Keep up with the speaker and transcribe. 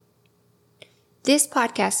This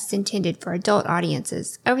podcast is intended for adult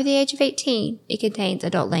audiences over the age of 18. It contains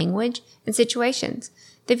adult language and situations.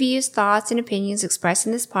 The views, thoughts, and opinions expressed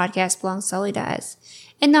in this podcast belong solely to us,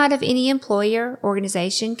 and not of any employer,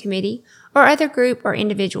 organization, committee, or other group or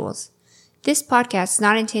individuals. This podcast is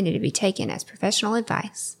not intended to be taken as professional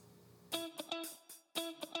advice.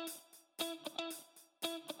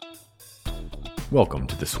 Welcome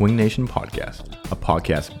to the Swing Nation Podcast, a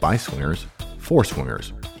podcast by swingers for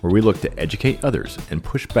swingers, where we look to educate others and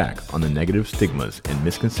push back on the negative stigmas and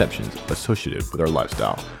misconceptions associated with our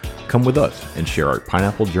lifestyle. Come with us and share our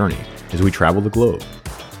pineapple journey as we travel the globe.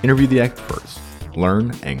 Interview the experts,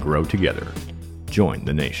 learn and grow together. Join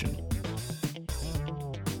the nation.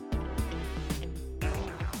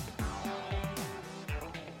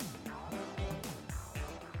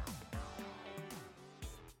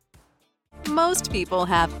 Most people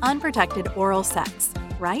have unprotected oral sex,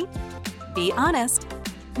 right? Be honest.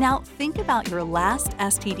 Now think about your last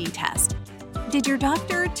STD test. Did your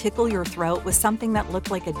doctor tickle your throat with something that looked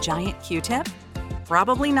like a giant Q-tip?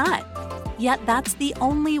 Probably not. Yet that's the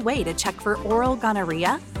only way to check for oral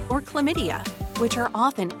gonorrhea or chlamydia, which are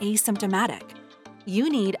often asymptomatic. You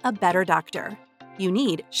need a better doctor. You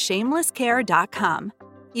need shamelesscare.com.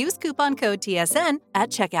 Use coupon code TSN at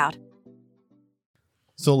checkout.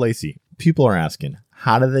 So Lacey, people are asking,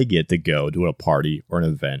 how do they get to go to a party or an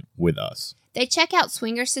event with us? They check out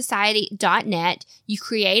swingersociety.net, you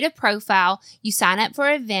create a profile, you sign up for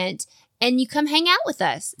an event, and you come hang out with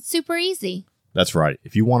us. It's super easy. That's right.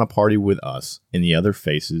 If you want to party with us and the other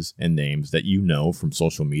faces and names that you know from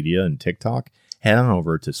social media and TikTok, head on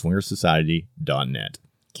over to swingersociety.net.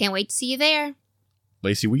 Can't wait to see you there.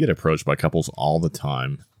 Lacey, we get approached by couples all the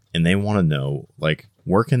time, and they want to know,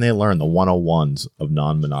 where can they learn the 101s of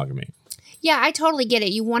non-monogamy? Yeah, I totally get it.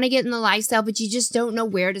 You want to get in the lifestyle, but you just don't know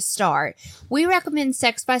where to start. We recommend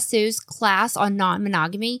Sex by Sue's class on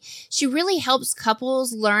non-monogamy. She really helps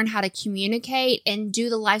couples learn how to communicate and do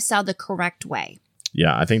the lifestyle the correct way.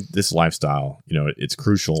 Yeah, I think this lifestyle, it's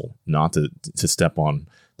crucial not to step on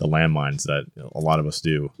the landmines that a lot of us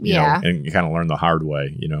do, you know, and you kind of learn the hard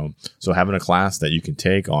way, So having a class that you can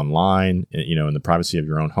take online, in the privacy of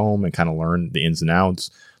your own home and kind of learn the ins and outs,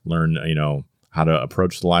 learn, how to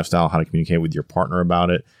approach the lifestyle, how to communicate with your partner about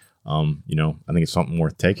it. I think it's something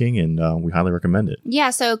worth taking, and we highly recommend it. Yeah,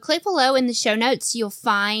 so click below in the show notes. You'll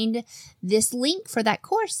find this link for that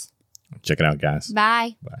course. Check it out, guys.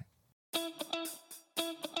 Bye. Bye.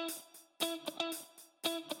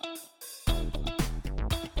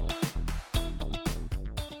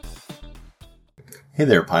 Hey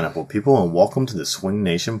there, Pineapple people, and welcome to the Swing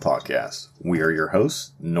Nation Podcast. We are your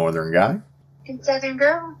hosts, Northern Guy and Southern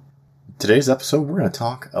Girl. Today's episode, we're going to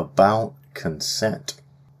talk about consent.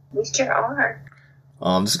 We sure are.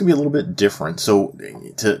 This is going to be a little bit different. So,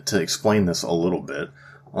 to explain this a little bit,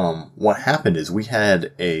 what happened is we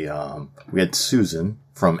had Susan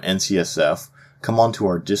from NCSF come onto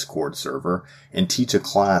our Discord server and teach a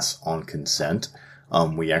class on consent.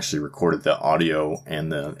 We actually recorded the audio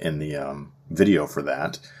and the video for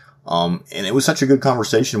that. And it was such a good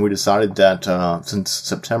conversation, we decided that since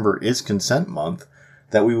September is Consent Month,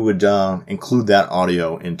 that we would include that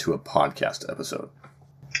audio into a podcast episode.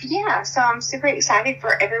 Yeah, so I'm super excited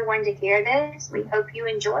for everyone to hear this. We hope you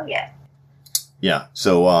enjoy it. Yeah,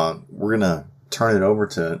 so we're going to turn it over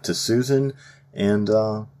to Susan and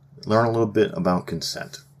learn a little bit about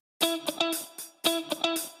consent.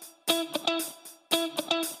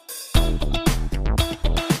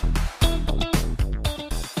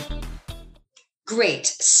 Great.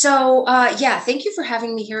 So, thank you for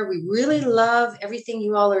having me here. We really love everything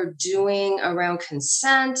you all are doing around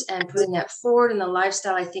consent and putting that forward in the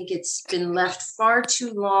lifestyle. I think it's been left far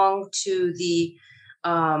too long to the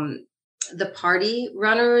party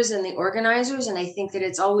runners and the organizers. And I think that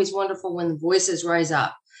it's always wonderful when the voices rise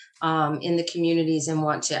up in the communities and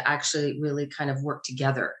want to actually really kind of work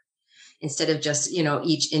together instead of just,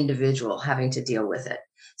 each individual having to deal with it.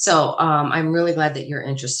 So I'm really glad that you're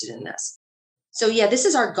interested in this. So this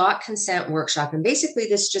is our Got Consent workshop. And basically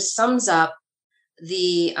this just sums up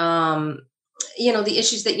the, the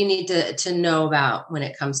issues that you need to know about when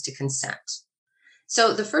it comes to consent.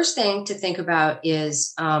 So the first thing to think about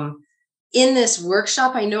is in this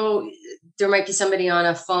workshop, I know there might be somebody on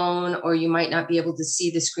a phone or you might not be able to see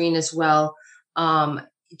the screen as well.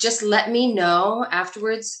 Just let me know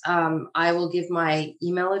afterwards. I will give my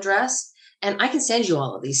email address and I can send you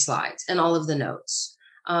all of these slides and all of the notes.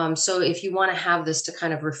 So if you want to have this to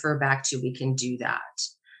kind of refer back to, we can do that.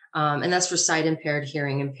 And that's for sight impaired,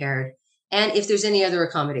 hearing impaired. And if there's any other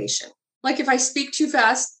accommodation, like if I speak too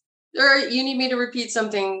fast or you need me to repeat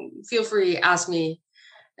something, feel free, ask me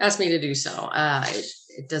ask me to do so.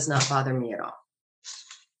 It does not bother me at all.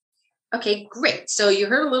 Okay, great. So you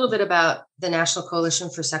heard a little bit about the National Coalition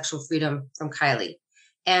for Sexual Freedom from Kylie.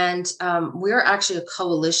 And we're actually a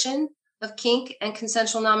coalition of kink and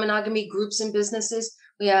consensual non-monogamy groups and businesses.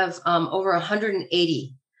 We have over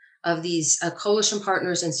 180 of these coalition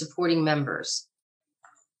partners and supporting members.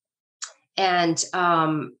 And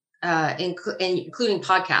including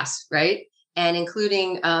podcasts, right? And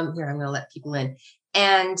including, here, I'm going to let people in.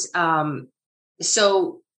 And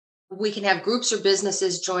so we can have groups or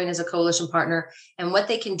businesses join as a coalition partner. And what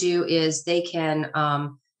they can do is they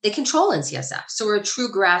control NCSF. So we're a true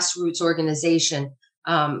grassroots organization.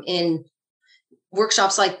 In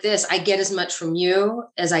workshops like this, I get as much from you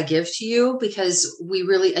as I give to you because we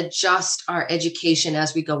really adjust our education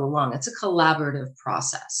as we go along. It's a collaborative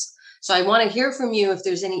process. So I want to hear from you if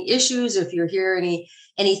there's any issues, if you're hearing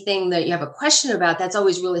anything that you have a question about. That's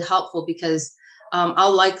always really helpful because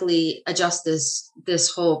I'll likely adjust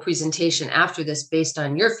this whole presentation after this based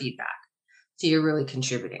on your feedback. So you're really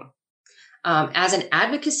contributing. As an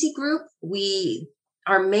advocacy group,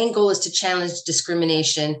 our main goal is to challenge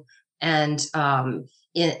discrimination and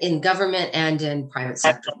in government and in private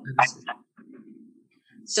sector.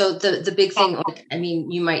 So the big thing,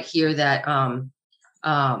 you might hear that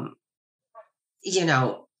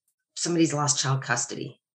somebody's lost child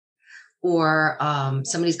custody, or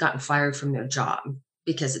somebody's gotten fired from their job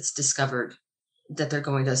because it's discovered that they're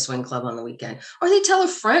going to a swing club on the weekend, or they tell a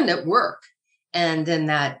friend at work, and then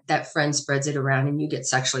that friend spreads it around and you get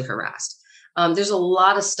sexually harassed. There's a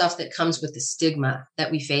lot of stuff that comes with the stigma that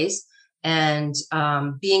we face, and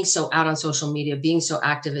being so out on social media, being so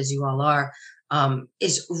active as you all are,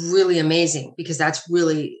 is really amazing because that's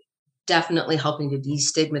really definitely helping to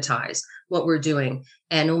destigmatize what we're doing,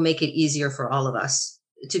 and it'll make it easier for all of us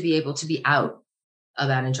to be able to be out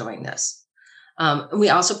about enjoying this. We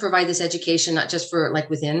also provide this education, not just for like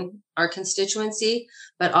within our constituency,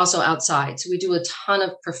 but also outside. So we do a ton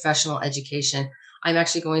of professional education. I'm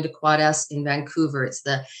actually going to Quad S in Vancouver. It's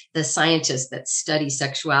the scientists that study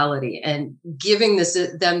sexuality, and giving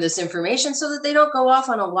them this information so that they don't go off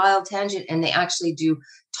on a wild tangent, and they actually do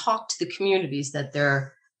talk to the communities that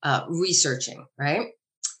they're researching, right?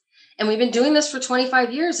 And we've been doing this for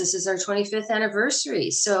 25 years. This is our 25th anniversary.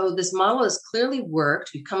 So this model has clearly worked.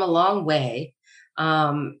 We've come a long way.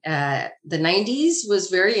 The 90s was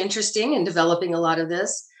very interesting in developing a lot of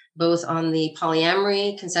this, both on the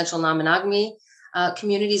polyamory, consensual non-monogamy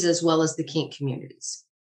communities, as well as the kink communities.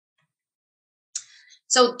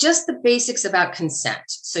 So just the basics about consent.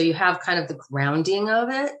 So you have kind of the grounding of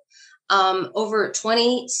it. Over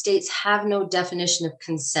 20 states have no definition of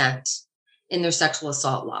consent in their sexual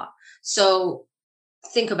assault law. So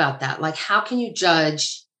think about that. Like, how can you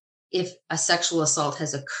judge if a sexual assault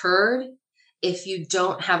has occurred if you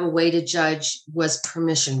don't have a way to judge was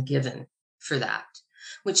permission given for that?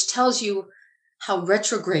 Which tells you how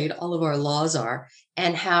retrograde all of our laws are,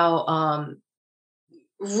 and how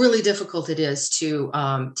really difficult it is to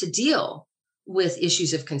deal with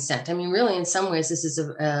issues of consent. I mean, really, in some ways, this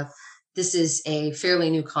is a fairly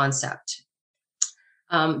new concept.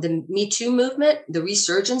 The Me Too movement, the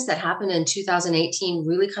resurgence that happened in 2018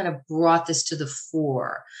 really kind of brought this to the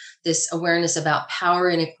fore, this awareness about power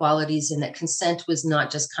inequalities, and that consent was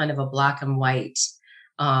not just kind of a black and white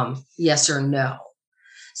yes or no.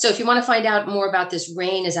 So if you want to find out more about this,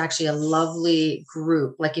 RAINN is actually a lovely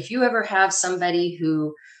group. Like if you ever have somebody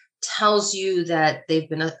who tells you that they've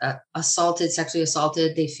been sexually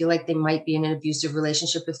assaulted, they feel like they might be in an abusive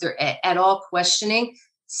relationship, if they're at all questioning,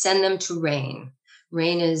 send them to RAINN.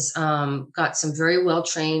 RAINN has got some very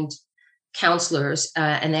well-trained counselors,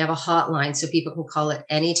 and they have a hotline so people can call at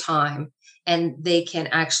any time, and they can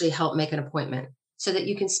actually help make an appointment so that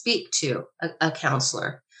you can speak to a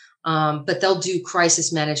counselor. But they'll do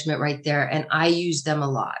crisis management right there, and I use them a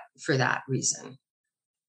lot for that reason.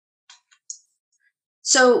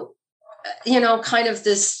 So, kind of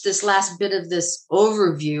this last bit of this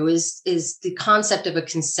overview is the concept of a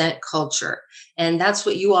consent culture. And that's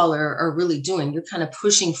what you all are really doing. You're kind of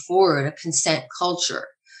pushing forward a consent culture,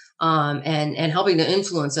 and helping to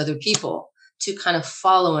influence other people to kind of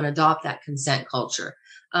follow and adopt that consent culture.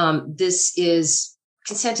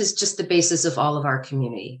 Consent is just the basis of all of our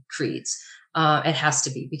community creeds. It has to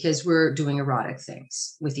be, because we're doing erotic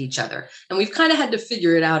things with each other. And we've kind of had to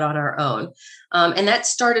figure it out on our own. And that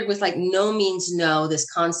started with like no means no, this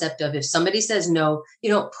concept of if somebody says no, you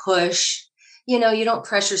don't push, you don't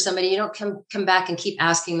pressure somebody, you don't come back and keep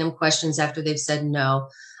asking them questions after they've said no,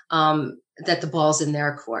 that the ball's in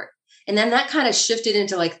their court. And then that kind of shifted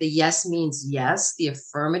into like the yes means yes, the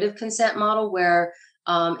affirmative consent model, where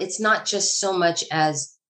it's not just so much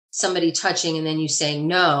as somebody touching and then you saying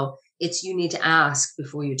no. It's you need to ask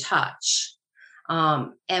before you touch.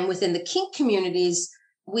 And within the kink communities,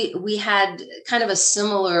 we had kind of a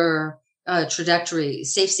similar trajectory.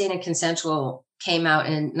 Safe, Sane, and Consensual came out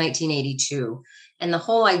in 1982. And the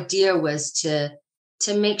whole idea was to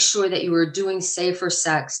make sure that you were doing safer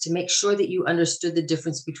sex, to make sure that you understood the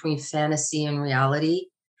difference between fantasy and reality,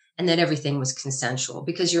 and that everything was consensual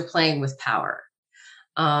because you're playing with power.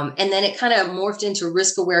 And then it kind of morphed into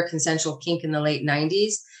risk-aware consensual kink in the late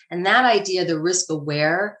 90s. And that idea, the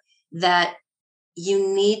risk-aware, that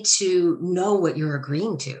you need to know what you're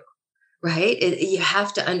agreeing to, right? You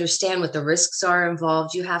have to understand what the risks are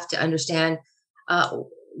involved. You have to understand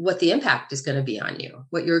what the impact is going to be on you,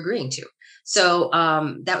 what you're agreeing to. So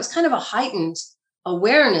that was kind of a heightened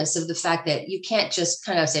awareness of the fact that you can't just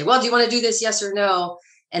kind of say, well, do you want to do this? Yes or no?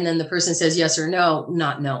 And then the person says yes or no,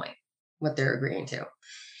 not knowing what they're agreeing to.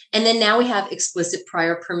 And then now we have explicit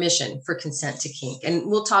prior permission for consent to kink. And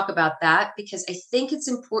we'll talk about that because I think it's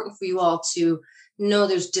important for you all to know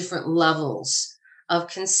there's different levels of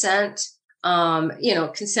consent,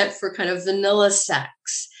 consent for kind of vanilla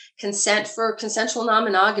sex, consent for consensual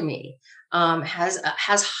non-monogamy,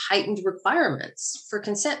 has heightened requirements for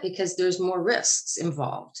consent because there's more risks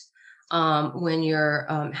involved when you're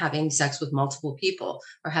having sex with multiple people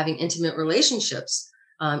or having intimate relationships,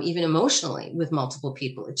 even emotionally with multiple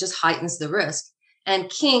people. It just heightens the risk.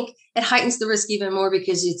 And kink, it heightens the risk even more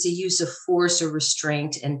because it's a use of force or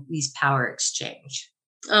restraint and these power exchange.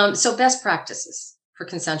 So best practices for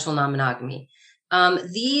consensual non-monogamy.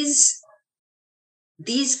 These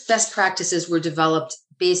best practices were developed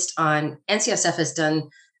based on, NCSF has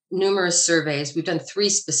done numerous surveys. We've done 3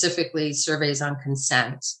 specifically surveys on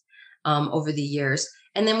consent over the years.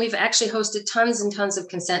 And then we've actually hosted tons and tons of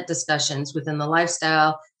consent discussions within the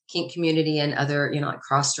lifestyle, kink community, and other, like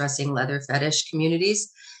cross-dressing, leather fetish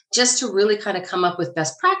communities, just to really kind of come up with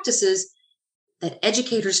best practices that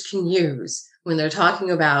educators can use when they're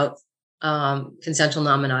talking about consensual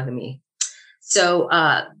non-monogamy. So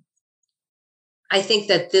I think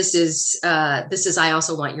that this is, I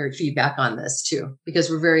also want your feedback on this too, because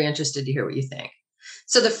we're very interested to hear what you think.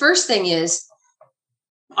 So the first thing is,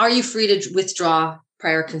 are you free to withdraw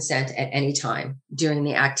prior consent at any time during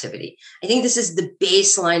the activity? I think this is the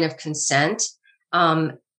baseline of consent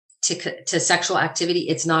to sexual activity.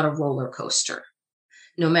 It's not a roller coaster.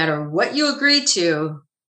 No matter what you agree to,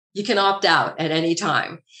 you can opt out at any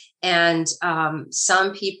time. And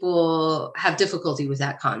some people have difficulty with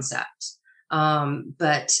that concept.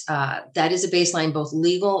 But that is a baseline, both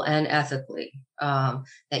legal and ethically,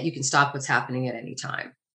 that you can stop what's happening at any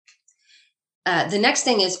time. The next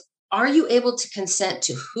thing is, are you able to consent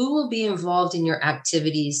to who will be involved in your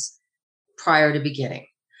activities prior to beginning?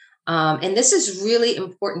 And this is really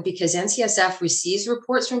important because NCSF receives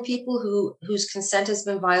reports from people whose consent has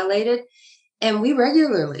been violated. And we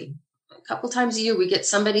regularly, a couple times a year, we get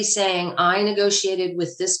somebody saying, I negotiated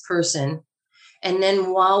with this person. And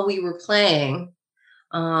then while we were playing,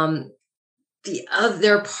 their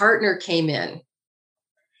partner came in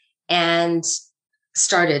and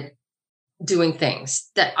started doing things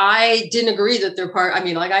that I didn't agree that their part. I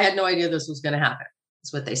mean, like, I had no idea this was going to happen.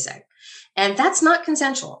 That's what they say. And that's not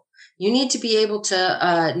consensual. You need to be able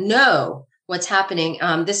to know what's happening.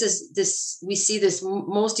 We see this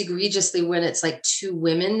most egregiously when it's like 2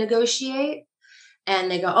 women negotiate and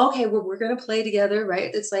they go, okay, well, we're going to play together, right?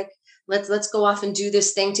 It's like, let's go off and do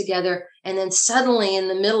this thing together. And then suddenly in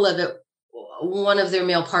the middle of it, one of their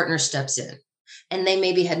male partners steps in and they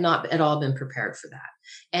maybe had not at all been prepared for that.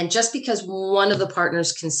 And just because one of the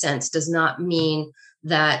partners consents does not mean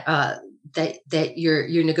that that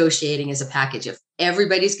you're negotiating as a package. If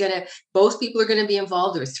both people are going to be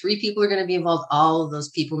involved, or 3 people are going to be involved, all of those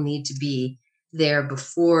people need to be there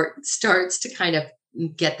before it starts to kind of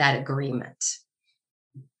get that agreement.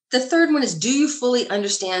 The third one is, do you fully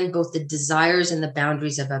understand both the desires and the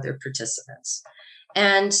boundaries of other participants?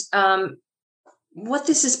 And what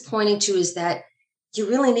this is pointing to is that you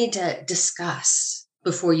really need to discuss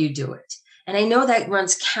before you do it. And I know that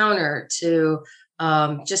runs counter to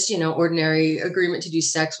just, ordinary agreement to do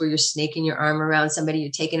sex where you're snaking your arm around somebody,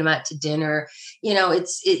 you're taking them out to dinner,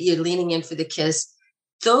 you're leaning in for the kiss.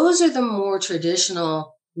 Those are the more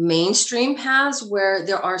traditional mainstream paths where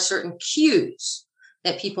there are certain cues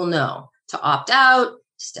that people know to opt out,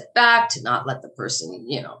 to step back, to not let the person,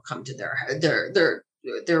 come to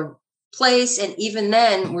their place. And even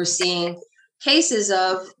then we're seeing cases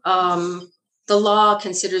of, the law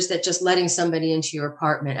considers that just letting somebody into your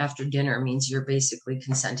apartment after dinner means you're basically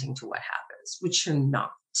consenting to what happens, which you're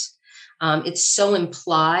not. It's so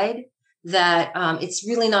implied that it's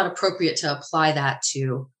really not appropriate to apply that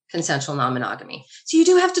to consensual non-monogamy. So you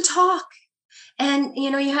do have to talk. And,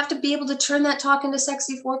 you have to be able to turn that talk into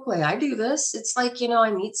sexy foreplay. I do this. It's like,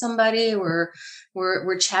 I meet somebody, we're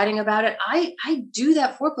chatting about it. I do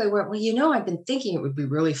that foreplay where, I've been thinking it would be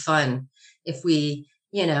really fun if we,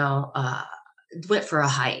 went for a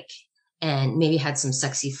hike and maybe had some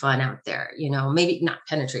sexy fun out there, maybe not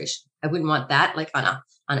penetration. I wouldn't want that like on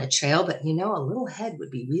a trail, but a little head would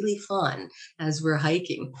be really fun as we're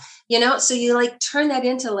hiking, so you like turn that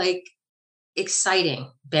into like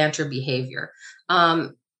exciting banter behavior.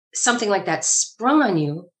 Something like that sprung on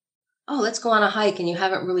you. Oh, let's go on a hike. And you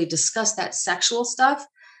haven't really discussed that sexual stuff.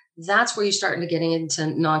 That's where you're starting to get into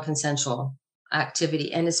non-consensual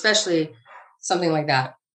activity. And especially something like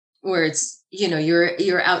that, where it's,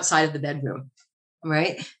 you're outside of the bedroom,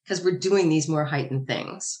 right? Because we're doing these more heightened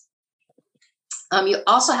things. You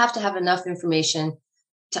also have to have enough information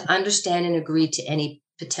to understand and agree to any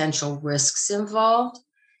potential risks involved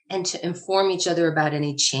and to inform each other about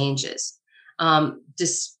any changes.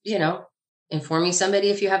 Informing somebody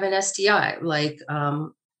if you have an STI, like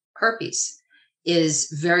herpes, is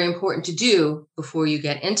very important to do before you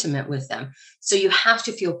get intimate with them. So you have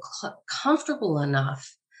to feel comfortable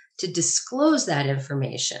enough to disclose that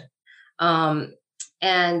information, and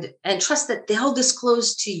trust that they'll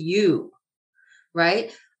disclose to you,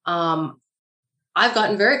 right? I've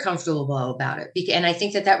gotten very comfortable about it. And I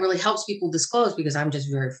think that really helps people disclose, because I'm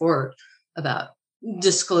just very forward about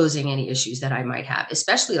disclosing any issues that I might have,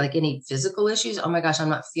 especially like any physical issues. Oh my gosh, I'm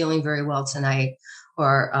not feeling very well tonight.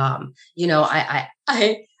 Or,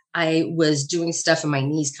 I was doing stuff and my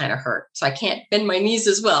knees kind of hurt, so I can't bend my knees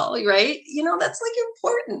as well. Right. That's like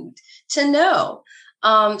important to know.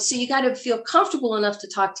 So you got to feel comfortable enough to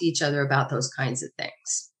talk to each other about those kinds of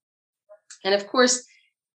things. And of course,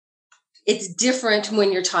 it's different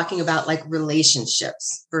when you're talking about like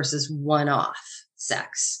relationships versus one-off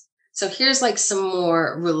sex. So here's like some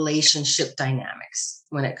more relationship dynamics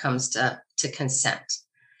when it comes to consent.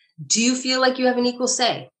 Do you feel like you have an equal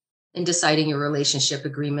say in deciding your relationship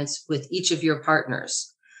agreements with each of your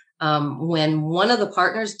partners? When one of the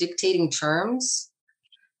partners dictating terms,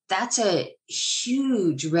 that's a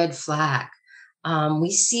huge red flag.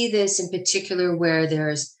 We see this in particular where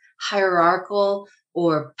there's hierarchical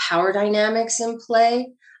or power dynamics in play.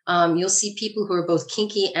 You'll see people who are both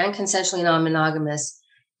kinky and consensually non-monogamous,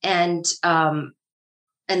 and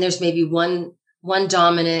there's maybe one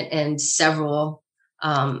dominant and several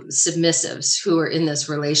submissives who are in this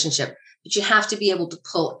relationship. But you have to be able to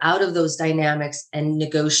pull out of those dynamics and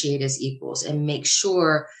negotiate as equals and make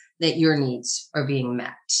sure that your needs are being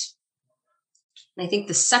met. And I think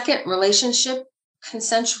the second relationship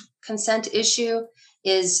consent issue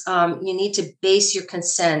is you need to base your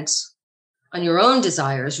consent on your own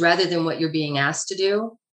desires rather than what you're being asked to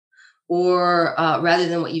do, or rather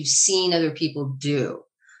than what you've seen other people do.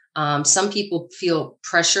 Some people feel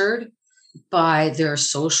pressured by their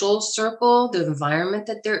social circle, the environment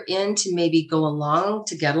that they're in, to maybe go along,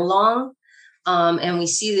 to get along. And we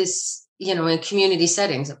see this, in community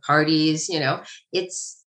settings, at parties,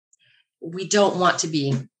 we don't want to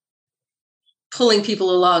be pulling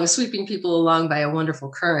people along, sweeping people along by a wonderful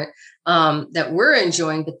current that we're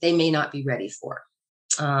enjoying, but they may not be ready for.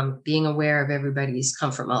 Being aware of everybody's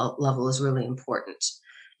comfort level is really important.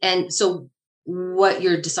 And so what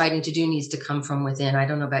you're deciding to do needs to come from within. I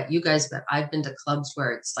don't know about you guys, but I've been to clubs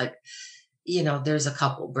where it's like, there's a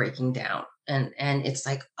couple breaking down, and it's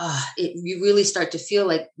like, you really start to feel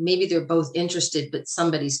like maybe they're both interested, but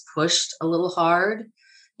somebody's pushed a little hard,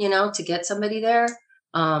 to get somebody there.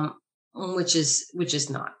 Which is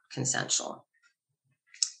not consensual.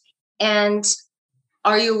 And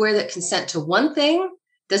are you aware that consent to one thing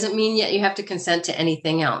doesn't mean yet you have to consent to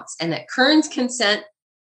anything else, and that current consent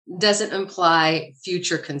doesn't imply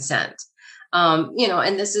future consent?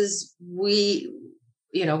 And this is, we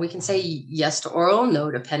can say yes to oral,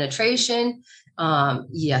 no to penetration,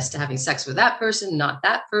 yes to having sex with that person, not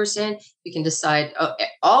that person. We can decide,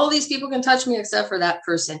 all these people can touch me except for that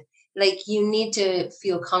person. Like, you need to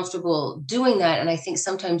feel comfortable doing that. And I think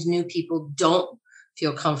sometimes new people don't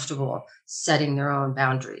feel comfortable setting their own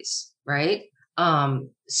boundaries, right?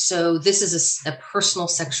 So this is a personal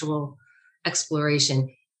sexual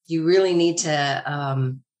exploration. You really need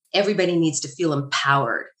to, everybody needs to feel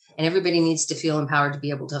empowered, and everybody needs to feel empowered to be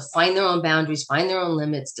able to find their own boundaries, find their own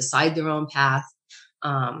limits, decide their own path.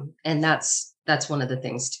 And that's one of the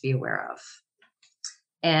things to be aware of.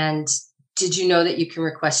 And did you know that you can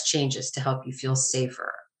request changes to help you feel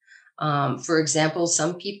safer? For example,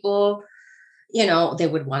 some people, they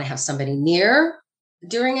would want to have somebody near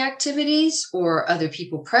during activities or other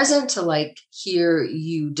people present to like hear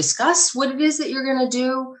you discuss what it is that you're going to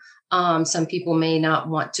do. Some people may not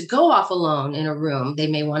want to go off alone in a room. They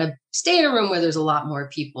may want to stay in a room where there's a lot more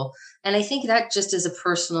people. And I think that just is a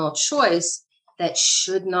personal choice that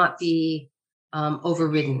should not be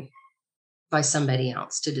overridden by somebody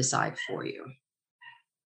else to decide for you.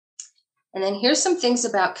 And then here's some things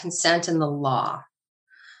about consent and the law.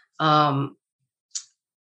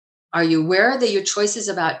 Are you aware that your choices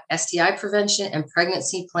about STI prevention and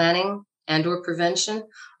pregnancy planning and or prevention,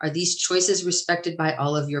 are these choices respected by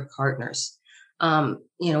all of your partners?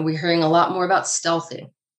 We're hearing a lot more about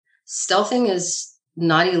stealthing. Stealthing is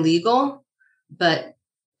not illegal, but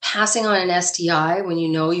passing on an STI when you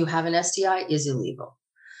know you have an STI is illegal.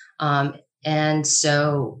 And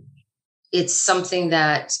so it's something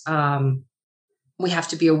that we have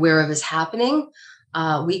to be aware of is happening.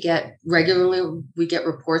 We get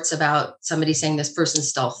reports about somebody saying this person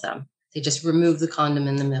stealthed them. They just remove the condom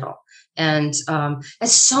in the middle. And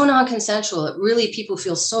it's so non-consensual. It really, people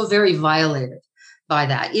feel so very violated by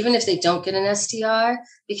that, even if they don't get an STI,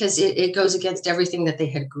 because it goes against everything that they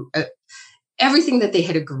had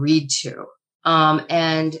agreed to.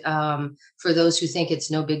 For those who think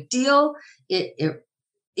it's no big deal, they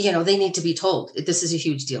need to be told this is a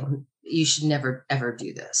huge deal. You should never, ever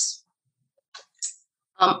do this.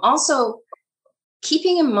 Also,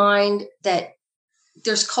 keeping in mind that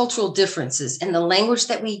there's cultural differences in the language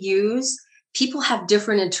that we use. People have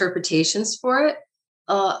different interpretations for it.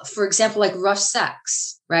 For example, like rough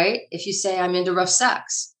sex, right? If you say I'm into rough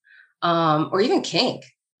sex, or even kink,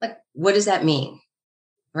 like, what does that mean?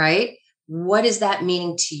 Right? What is that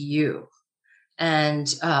meaning to you? And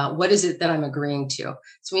what is it that I'm agreeing to?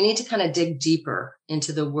 So we need to kind of dig deeper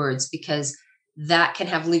into the words, because that can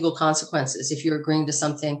have legal consequences if you're agreeing to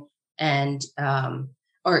something and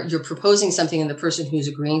or you're proposing something and the person who's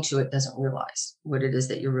agreeing to it doesn't realize what it is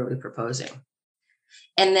that you're really proposing.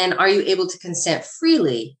 And then, are you able to consent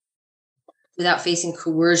freely without facing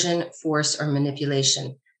coercion, force, or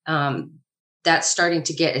manipulation? That's starting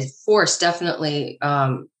to get force. Definitely,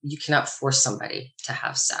 you cannot force somebody to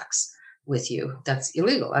have sex with you. That's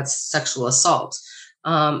illegal. That's sexual assault.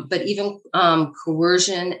 But even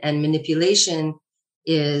coercion and manipulation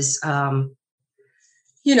is,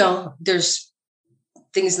 there's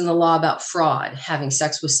things in the law about fraud, having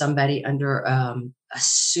sex with somebody under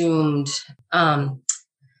assumed.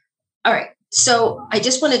 All right. So I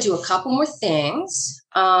just want to do a couple more things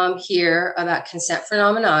here about consent for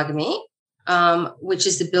non-monogamy, which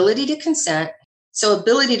is the ability to consent. So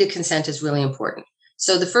ability to consent is really important.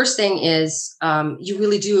 So the first thing is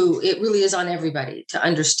it really is on everybody to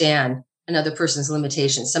understand another person's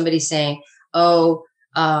limitations. Somebody saying, they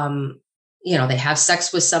have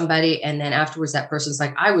sex with somebody, and then afterwards that person's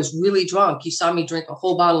like, I was really drunk. You saw me drink a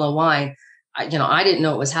whole bottle of wine. I didn't know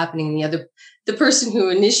what was happening. And the person who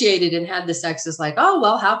initiated and had the sex is like, oh,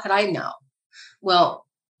 well, how could I know? Well,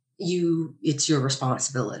 it's your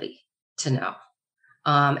responsibility to know.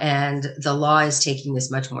 And the law is taking this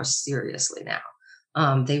much more seriously now.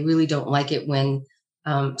 They really don't like it when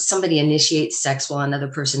somebody initiates sex while another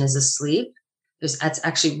person is asleep. That's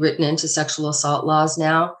actually written into sexual assault laws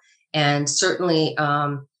now. And certainly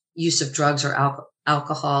use of drugs or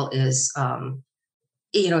alcohol is,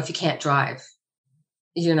 if you can't drive,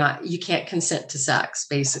 you can't consent to sex,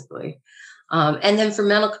 basically. And then for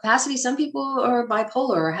mental capacity, some people are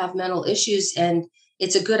bipolar or have mental issues. And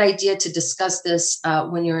it's a good idea to discuss this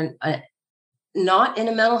when you're not in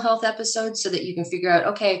a mental health episode, so that you can figure out,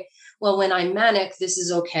 okay, well, when I'm manic, this is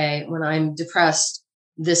okay. When I'm depressed,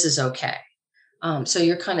 this is okay. So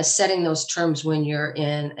you're kind of setting those terms when you're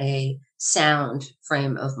in a sound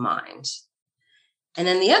frame of mind. And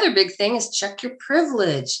then the other big thing is check your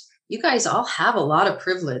privilege. You guys all have a lot of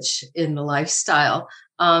privilege in the lifestyle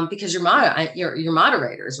because you're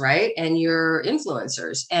moderators, right? And you're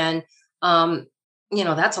influencers. And,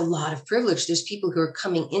 that's a lot of privilege. There's people who are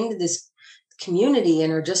coming into this community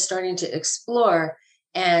and are just starting to explore.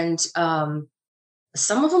 And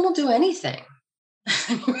some of them will do anything.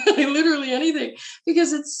 Literally anything,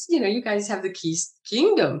 because it's, you guys have the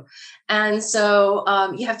kingdom. And so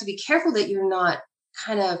you have to be careful that you're not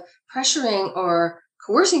kind of pressuring or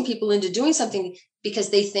coercing people into doing something because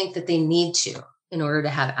they think that they need to in order to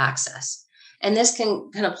have access. And this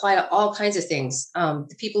can apply to all kinds of things.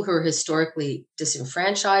 The people who are historically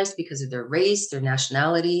disenfranchised because of their race, their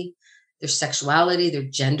nationality, their sexuality, their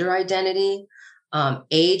gender identity,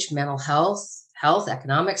 age, mental health,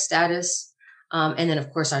 economic status, and then,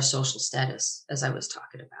 of course, our social status, as I was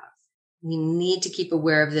talking about. We need to keep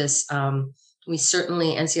aware of this.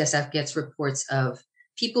 NCSF gets reports of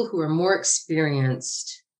people who are more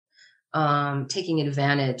experienced taking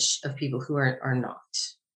advantage of people who are not.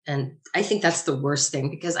 And I think that's the worst thing,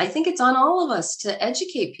 because I think it's on all of us to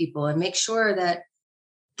educate people and make sure that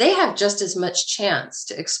they have just as much chance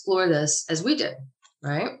to explore this as we did,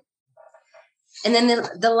 right? And then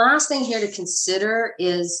the last thing here to consider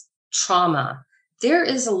is trauma. There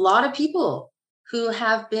is a lot of people who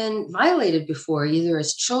have been violated before, either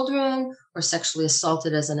as children or sexually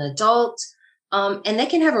assaulted as an adult. And they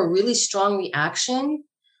can have a really strong reaction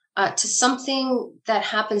to something that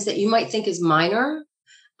happens that you might think is minor,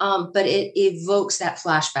 but it evokes that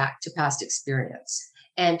flashback to past experience.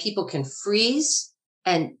 And people can freeze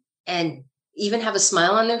and even have a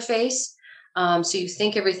smile on their face. So you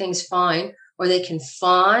think everything's fine, or they can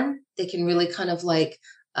fawn. They can really kind of like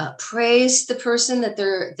praise the person that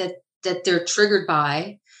they're triggered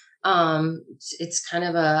by. It's kind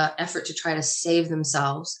of a effort to try to save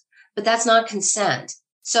themselves, but that's not consent.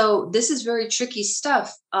 So this is very tricky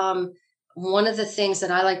stuff. One of the things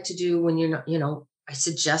that I like to do when you're not, I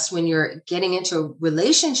suggest when you're getting into a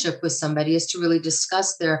relationship with somebody is to really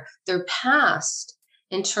discuss their past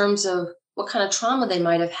in terms of what kind of trauma they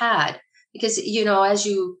might have had. Because, as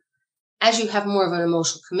you have more of an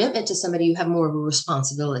emotional commitment to somebody, you have more of a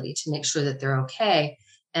responsibility to make sure that they're okay.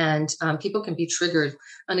 And people can be triggered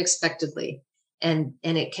unexpectedly. And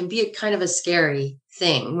it can be a kind of a scary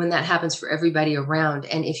thing when that happens for everybody around.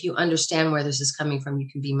 And if you understand where this is coming from, you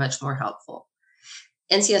can be much more helpful.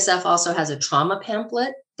 NCSF also has a trauma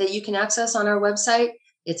pamphlet that you can access on our website.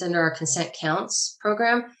 It's under our Consent Counts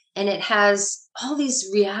program. And it has all these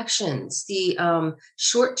reactions, the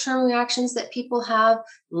short-term reactions that people have,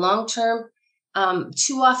 long-term.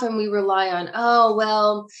 Too often we rely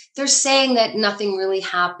on, they're saying that nothing really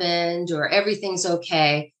happened or everything's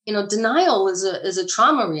okay. Denial is a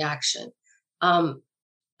trauma reaction.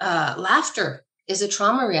 Laughter is a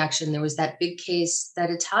trauma reaction. There was that big case, that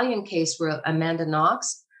Italian case where Amanda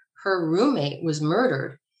Knox, her roommate, was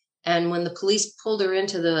murdered. And when the police pulled her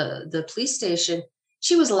into the police station,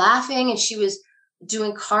 she was laughing and she was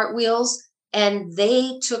doing cartwheels, and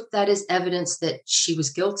they took that as evidence that she was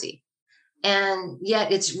guilty. And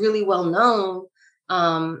yet it's really well known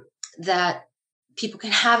that people can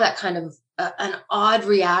have that kind of an odd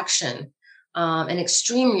reaction, an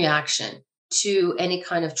extreme reaction to any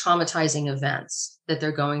kind of traumatizing events that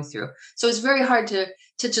they're going through. So it's very hard to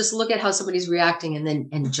just look at how somebody's reacting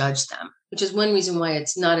and judge them, which is one reason why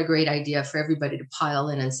it's not a great idea for everybody to pile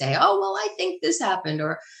in and say, I think this happened,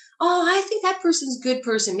 or, I think that person's a good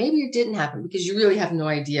person. Maybe it didn't happen, because you really have no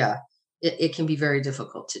idea. It can be very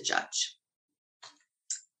difficult to judge.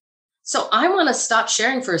 So I want to stop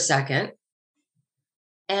sharing for a second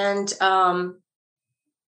and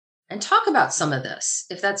talk about some of this,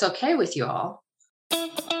 if that's okay with you all.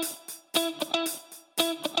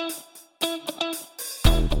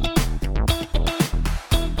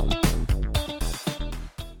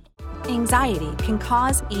 Anxiety can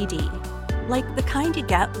cause ED, like the kind you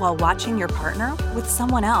get while watching your partner with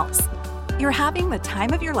someone else. You're having the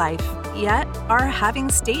time of your life, yet are having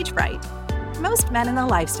stage fright. Most men in the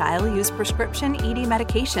lifestyle use prescription ED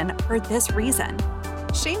medication for this reason.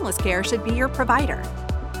 Shameless Care should be your provider.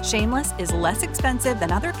 Shameless is less expensive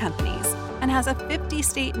than other companies and has a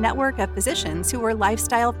 50-state network of physicians who are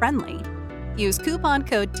lifestyle friendly. Use coupon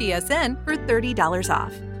code TSN for $30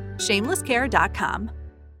 off. Shamelesscare.com.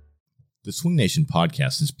 The Swing Nation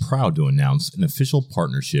podcast is proud to announce an official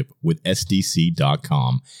partnership with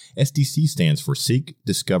SDC.com. SDC stands for Seek,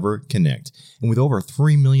 Discover, Connect. And with over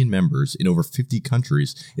 3 million members in over 50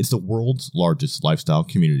 countries, it's the world's largest lifestyle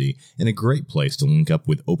community and a great place to link up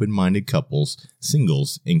with open-minded couples,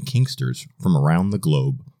 singles, and kinksters from around the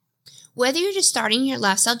globe. Whether you're just starting your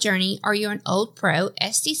lifestyle journey or you're an old pro,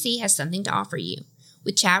 SDC has something to offer you.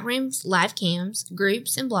 With chat rooms, live cams,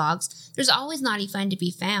 groups, and blogs, there's always naughty fun to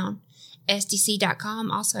be found.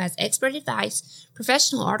 SDC.com also has expert advice,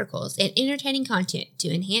 professional articles, and entertaining content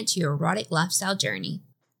to enhance your erotic lifestyle journey.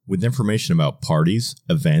 With information about parties,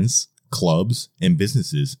 events, clubs, and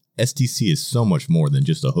businesses, SDC is so much more than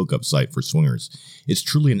just a hookup site for swingers. It's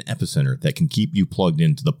truly an epicenter that can keep you plugged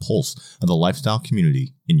into the pulse of the lifestyle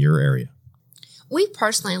community in your area. We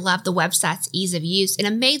personally love the website's ease of use and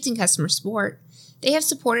amazing customer support. They have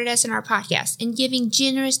supported us in our podcast and giving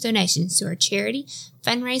generous donations to our charity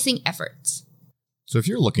fundraising efforts. So if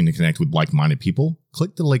you're looking to connect with like-minded people,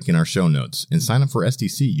 click the link in our show notes and sign up for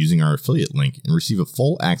SDC using our affiliate link and receive a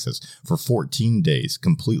full access for 14 days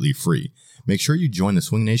completely free. Make sure you join the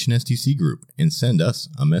Swing Nation SDC group and send us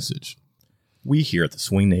a message. We here at the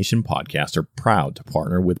Swing Nation podcast are proud to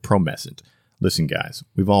partner with Promescent. Listen guys,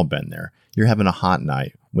 we've all been there. You're having a hot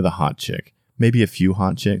night with a hot chick. maybe a few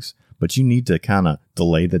hot chicks, but you need to kind of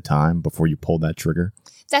delay the time before you pull that trigger.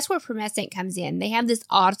 That's where Promescent comes in. They have this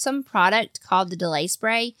awesome product called the Delay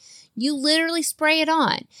Spray. You literally spray it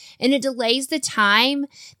on, and it delays the time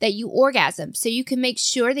that you orgasm, so you can make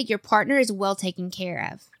sure that your partner is well taken care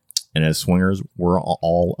of. And as swingers, we're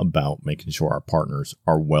all about making sure our partners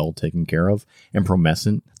are well taken care of, and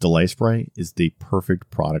Promescent Delay Spray is the perfect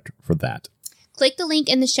product for that. Click the link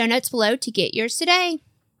in the show notes below to get yours today.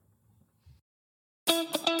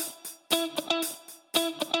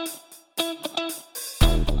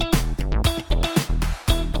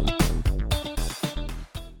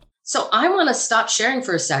 So I want to stop sharing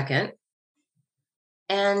for a second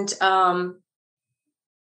and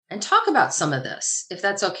talk about some of this, if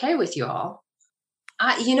that's okay with you all.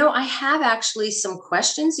 I have actually some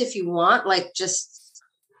questions if you want,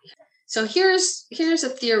 so here's a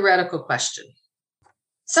theoretical question.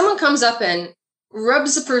 Someone comes up and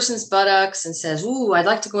rubs a person's buttocks and says, "Ooh, I'd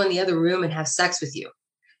like to go in the other room and have sex with you."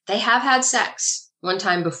 They have had sex one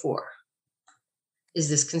time before. Is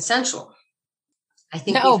this consensual? I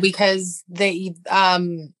think no, because they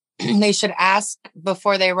should ask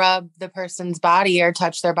before they rub the person's body or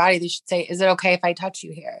touch their body. They should say, "Is it okay if I touch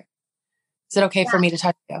you here? Is it okay for me to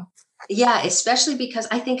touch you?" Yeah, especially because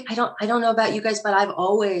I think I don't know about you guys, but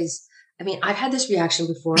I've had this reaction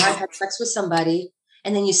before. I've had sex with somebody,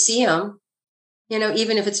 and then you see them,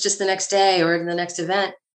 even if it's just the next day or the next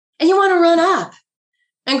event, and you want to run up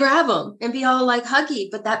and grab them and be all like huggy,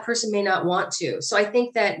 but that person may not want to. So I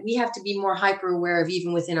think that we have to be more hyper aware of,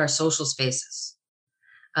 even within our social spaces,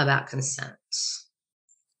 about consent.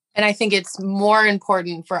 And I think it's more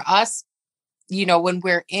important for us, when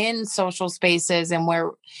we're in social spaces and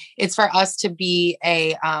it's for us to be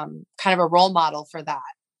a kind of a role model for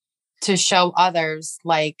that, to show others,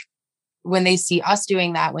 like when they see us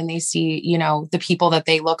doing that, when they see, the people that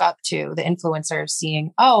they look up to, the influencers,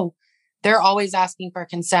 seeing, oh, they're always asking for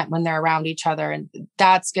consent when they're around each other. And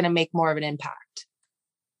that's going to make more of an impact.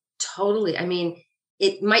 Totally. I mean,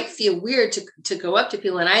 it might feel weird to go up to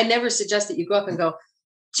people. And I never suggest that you go up and go,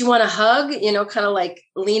 "Do you want a hug?" Kind of like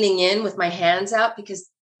leaning in with my hands out, because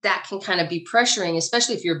that can kind of be pressuring,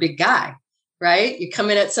 especially if you're a big guy, right? You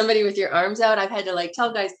come in at somebody with your arms out. I've had to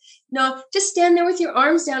tell guys, no, just stand there with your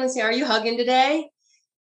arms down and say, "Are you hugging today?"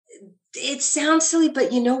 It sounds silly,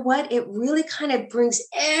 but you know what? It really kind of brings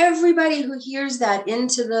everybody who hears that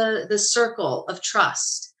into the circle of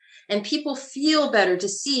trust, and people feel better to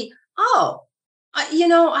see, oh,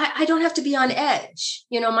 I don't have to be on edge.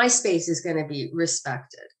 My space is going to be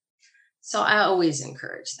respected. So I always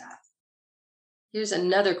encourage that. Here's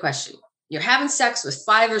another question. You're having sex with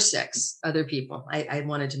 5 or 6 other people. I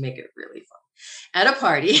wanted to make it really fun. At a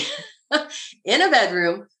party, in a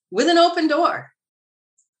bedroom with an open door.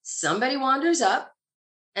 Somebody wanders up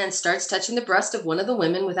and starts touching the breast of one of the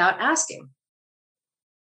women without asking.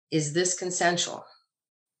 Is this consensual?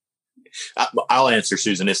 I'll answer,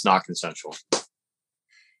 Susan. It's not consensual.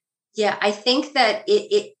 Yeah, I think that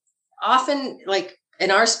it often, like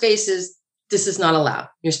in our spaces, this is not allowed.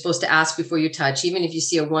 You're supposed to ask before you touch, even if you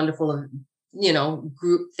see a wonderful,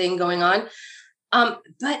 group thing going on.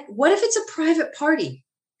 But what if it's a private party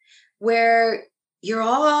where you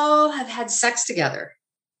all have had sex together,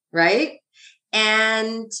 right?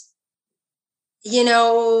 And,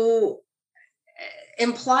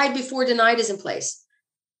 implied before denied is in place.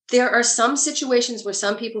 There are some situations where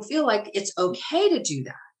some people feel like it's okay to do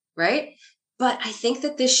that, right? But I think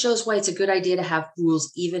that this shows why it's a good idea to have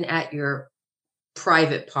rules even at your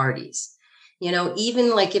private parties.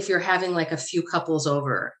 Even like if you're having like a few couples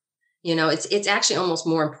over, it's actually almost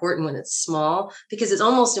more important when it's small, because it's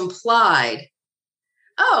almost implied,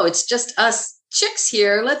 oh, it's just us chicks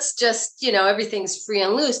here. Let's just, everything's free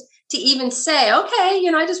and loose, to even say, okay,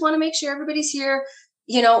 I just want to make sure everybody's here.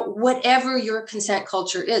 Whatever your consent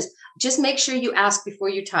culture is, just make sure you ask before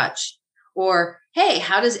you touch. Or, hey,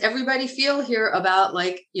 how does everybody feel here about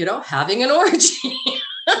having an orgy?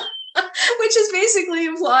 Which is basically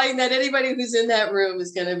implying that anybody who's in that room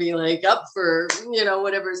is going to be up for,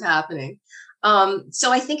 whatever's happening.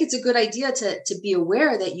 So I think it's a good idea to be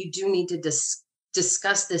aware that you do need to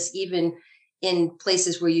discuss this even in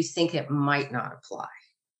places where you think it might not apply,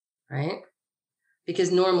 right?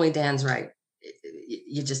 Because normally Dan's right.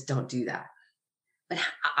 You just don't do that. But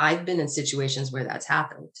I've been in situations where that's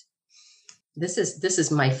happened. This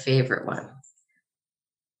is my favorite one.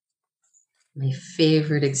 My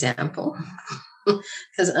favorite example,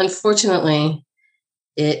 because unfortunately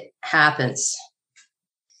it happens.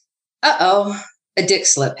 A dick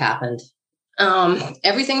slip happened.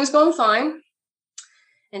 Everything was going fine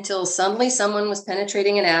until suddenly someone was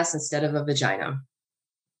penetrating an ass instead of a vagina.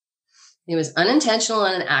 It was unintentional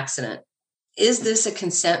and an accident. Is this a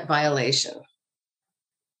consent violation?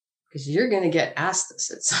 Because you're going to get asked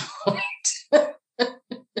this at some point.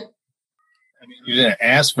 I mean, you didn't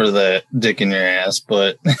ask for the dick in your ass,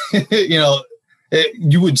 but,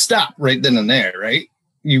 you would stop right then and there, right?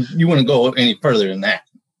 You wouldn't go any further than that.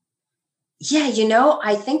 Yeah,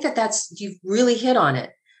 I think you've really hit on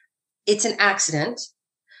it. It's an accident,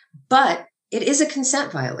 but it is a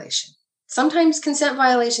consent violation. Sometimes consent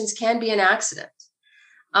violations can be an accident.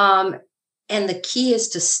 And the key is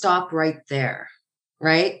to stop right there,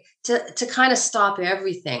 right? To kind of stop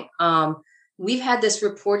everything. We've had this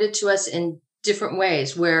reported to us in different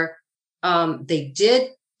ways where they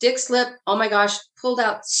did dick slip. Oh my gosh, pulled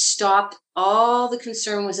out, stopped. All the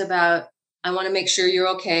concern was about, I want to make sure you're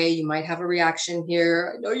okay. You might have a reaction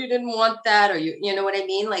here. I know you didn't want that. Or you know what I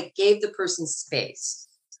mean? Like gave the person space.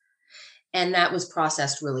 And that was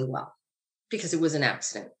processed really well because it was an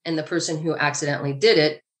accident. And the person who accidentally did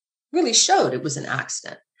it really showed it was an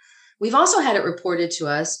accident. We've also had it reported to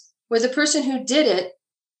us where the person who did it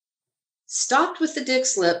stopped with the dick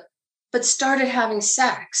slip, but started having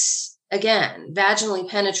sex again, vaginally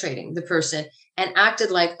penetrating the person and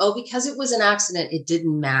acted like, oh, because it was an accident, it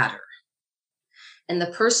didn't matter. And the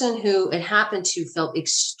person who it happened to felt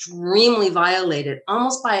extremely violated,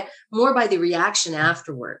 almost more by the reaction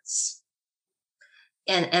afterwards.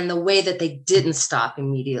 And the way that they didn't stop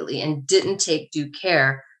immediately and didn't take due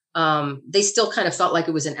care. They still kind of felt like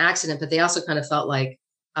it was an accident, but they also kind of felt like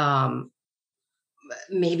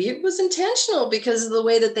maybe it was intentional because of the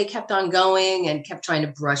way that they kept on going and kept trying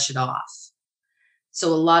to brush it off. So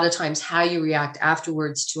a lot of times how you react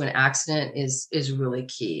afterwards to an accident is really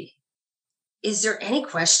key. Is there any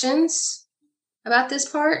questions about this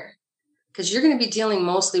part? Because you're going to be dealing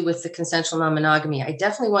mostly with the consensual non-monogamy. I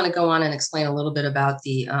definitely want to go on and explain a little bit about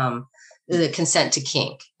the consent to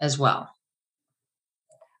kink as well.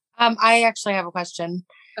 I actually have a question.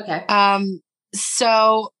 Okay.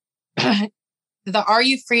 So are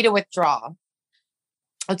you free to withdraw?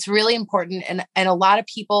 It's really important. And a lot of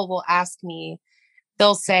people will ask me,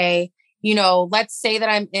 they'll say, let's say that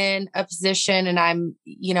I'm in a position and I'm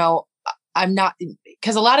not,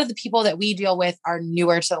 because a lot of the people that we deal with are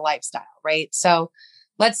newer to the lifestyle, right? So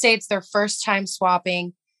let's say it's their first time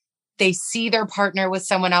swapping. They see their partner with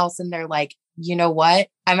someone else and they're like, you know what?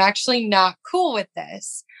 I'm actually not cool with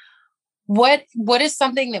this. What is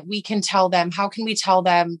something that we can tell them? How can we tell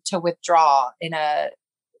them to withdraw in a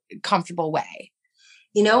comfortable way?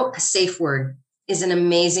 A safe word is an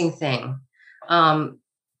amazing thing. And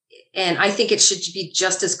I think it should be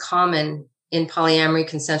just as common in polyamory,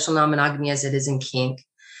 consensual non-monogamy as it is in kink,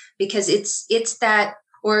 because it's that,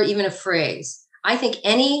 or even a phrase. I think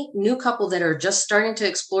any new couple that are just starting to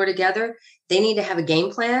explore together, they need to have a game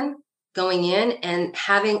plan going in and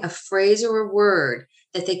having a phrase or a word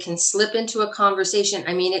that they can slip into a conversation.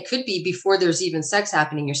 I mean, it could be before there's even sex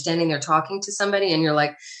happening. You're standing there talking to somebody and you're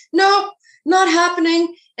like, no, not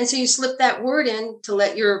happening. And so you slip that word in to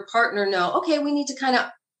let your partner know, okay, we need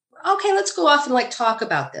to let's go off and talk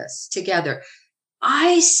about this together.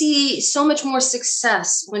 I see so much more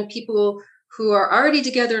success when people who are already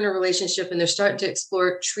together in a relationship and they're starting to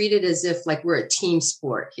explore, treat it as if we're a team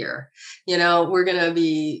sport here. We're going to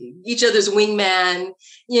be each other's wingman.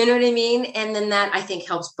 You know what I mean? And then that I think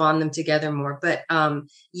helps bond them together more. But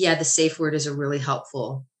the safe word is a really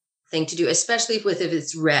helpful thing to do, especially if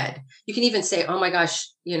it's red. You can even say, oh my gosh,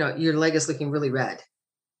 your leg is looking really red.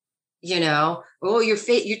 Oh, your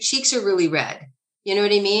cheeks are really red. You know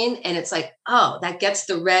what I mean? And it's like, oh, that gets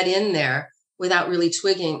the red in there without really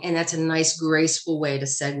twigging. And that's a nice, graceful way to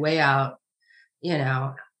segue out,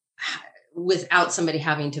 without somebody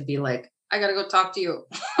having to be like, I got to go talk to you.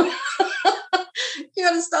 You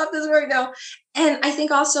got to stop this right now. And I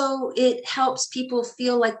think also it helps people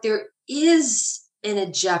feel like there is an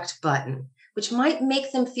eject button, which might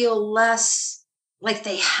make them feel less like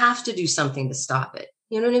they have to do something to stop it.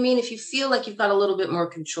 You know what I mean? If you feel like you've got a little bit more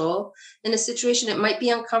control in a situation, it might be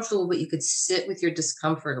uncomfortable, but you could sit with your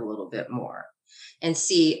discomfort a little bit more and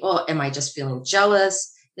see, oh, am I just feeling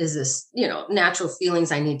jealous? Is this, natural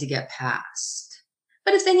feelings I need to get past?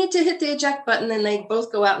 But if they need to hit the eject button, then they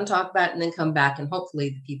both go out and talk about it and then come back. And hopefully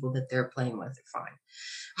the people that they're playing with are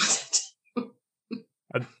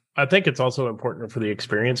fine. I think it's also important for the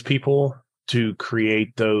experienced people to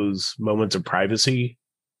create those moments of privacy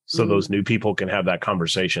so those new people can have that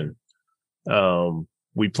conversation.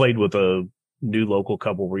 We played with a new local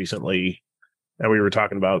couple recently, and we were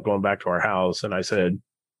talking about going back to our house. And I said,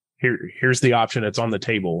 here's the option. It's on the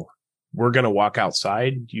table. We're going to walk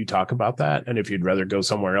outside. You talk about that. And if you'd rather go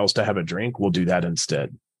somewhere else to have a drink, we'll do that instead.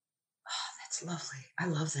 Oh, that's lovely. I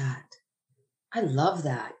love that. I love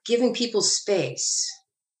that. Giving people space,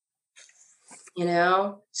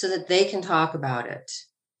 so that they can talk about it.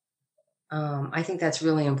 I think that's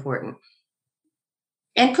really important.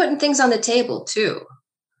 And putting things on the table too,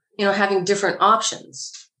 having different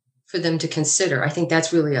options for them to consider. I think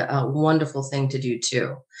that's really a wonderful thing to do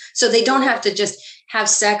too. So they don't have to just have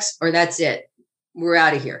sex or that's it. We're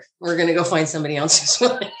out of here. We're going to go find somebody else who's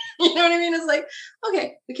willing. You know what I mean? It's like,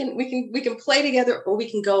 okay, we can play together, or we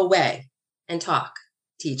can go away and talk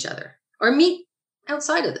to each other or meet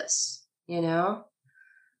outside of this, Yeah,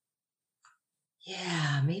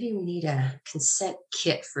 maybe we need a consent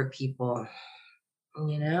kit for people,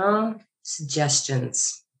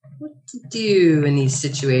 suggestions, what to do in these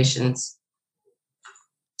situations.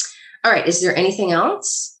 All right. Is there anything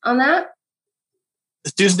else on that?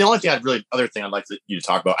 Susan, the only thing other thing I'd like you to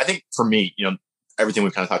talk about, I think for me, everything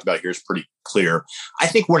we've kind of talked about here is pretty clear. I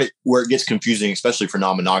think where it gets confusing, especially for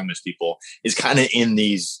non-monogamous people, is kind of in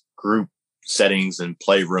these group settings and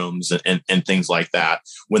playrooms and things like that,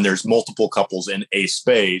 when there's multiple couples in a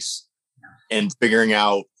space and figuring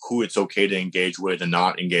out who it's okay to engage with and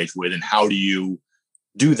not engage with, and how do you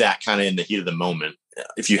do that kind of in the heat of the moment.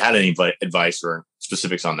 If you had any advice or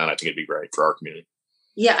specifics on that, I think it'd be great for our community.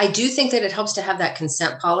 Yeah, I do think that it helps to have that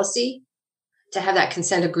consent policy, to have that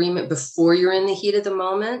consent agreement before you're in the heat of the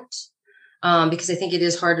moment. Because I think it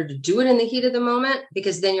is harder to do it in the heat of the moment,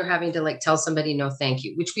 because then you're having to tell somebody, no, thank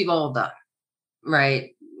you, which we've all done, right?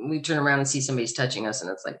 We turn around and see somebody's touching us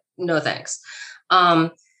and it's like, no, thanks.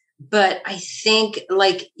 But I think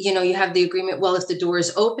you have the agreement. Well, if the door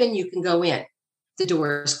is open, you can go in. The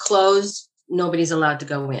door is closed, nobody's allowed to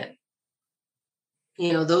go in.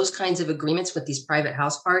 Those kinds of agreements with these private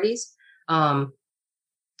house parties, I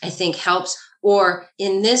think helps. Or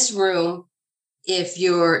in this room, if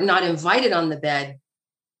you're not invited on the bed,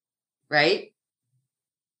 right?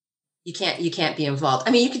 You can't be involved.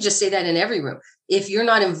 I mean, you could just say that in every room. If you're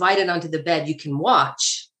not invited onto the bed, you can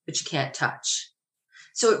watch, but you can't touch.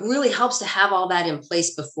 So it really helps to have all that in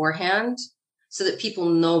place beforehand so that people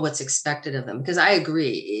know what's expected of them. Because I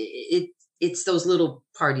agree, it's those little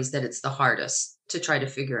parties that it's the hardest to try to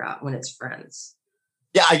figure out when it's friends.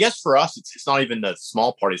 Yeah, I guess for us, it's not even the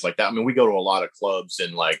small parties like that. I mean, we go to a lot of clubs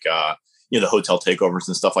and the hotel takeovers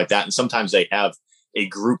and stuff like that. And sometimes they have a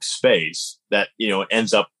group space that,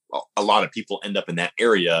 ends up, a lot of people end up in that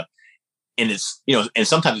area. And it's, and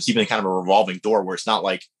sometimes it's even kind of a revolving door where it's not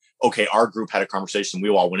like, okay, our group had a conversation, we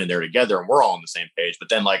all went in there together and we're all on the same page. But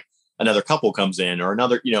then another couple comes in or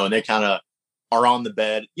another, and they kind of are on the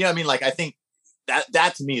bed. I think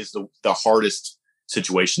that to me is the hardest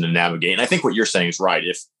situation to navigate. And I think what you're saying is right.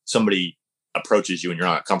 If somebody approaches you and you're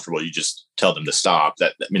not comfortable, you just tell them to stop.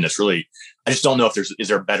 That's really, I just don't know if is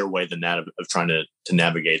there a better way than that of trying to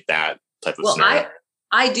navigate that type of scenario?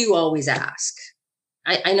 I do always ask.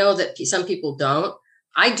 I know that some people don't.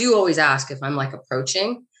 I do always ask if I'm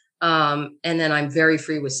approaching. And then I'm very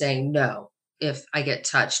free with saying no if I get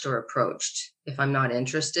touched or approached, if I'm not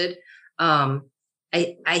interested. I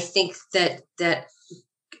think that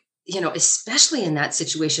especially in that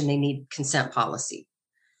situation, they need consent policy.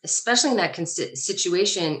 Especially in that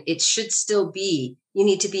situation, it should still be, you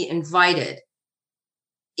need to be invited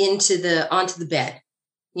onto the bed,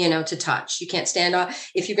 to touch. You can't stand off.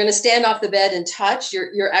 If you're going to stand off the bed and touch,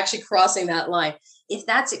 you're actually crossing that line. If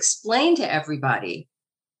that's explained to everybody,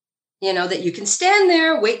 that you can stand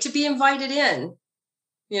there, wait to be invited in,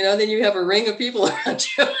 then you have a ring of people around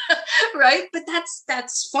you, right? But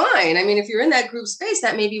that's fine. I mean, if you're in that group space,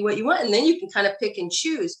 that may be what you want. And then you can kind of pick and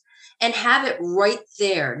choose and have it right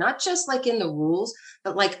there, not just in the rules,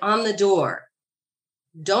 but on the door.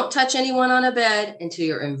 Don't touch anyone on a bed until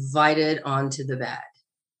you're invited onto the bed.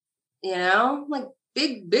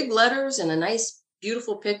 Big letters and a nice,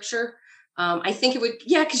 beautiful picture. I think it would,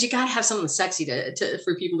 because you got to have something sexy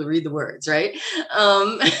for people to read the words, right?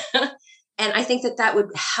 And I think that would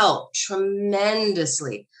help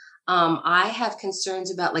tremendously. I have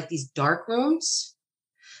concerns about these dark rooms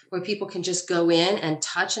where people can just go in and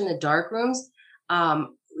touch in the dark rooms.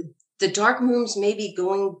 The dark rooms may be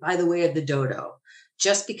going by the way of the dodo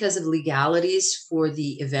just because of legalities for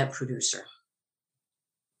the event producer.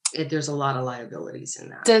 There's a lot of liabilities in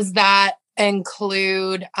that. Does that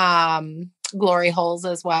include glory holes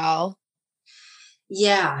as well?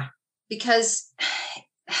 Yeah, because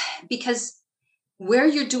where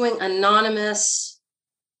you're doing anonymous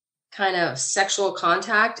kind of sexual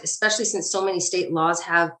contact, especially since so many state laws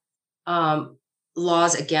have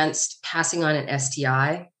laws against passing on an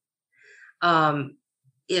STI,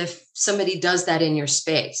 if somebody does that in your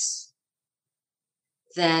space,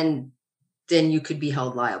 then you could be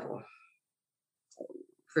held liable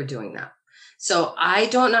for doing that. So I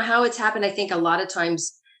don't know how it's happened. I think a lot of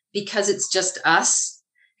times because it's just us,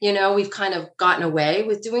 we've kind of gotten away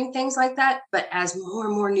with doing things like that. But as more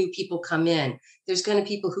and more new people come in, there's going to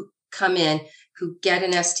be people who come in who get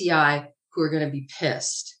an STI who are going to be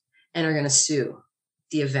pissed and are going to sue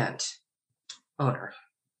the event owner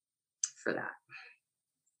for that.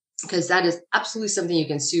 Because that is absolutely something you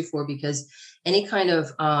can sue for, because any kind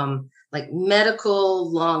of like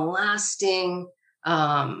medical, long-lasting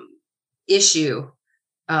issue,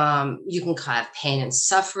 you can have pain and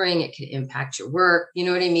suffering. It can impact your work. You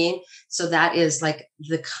know what I mean? So that is like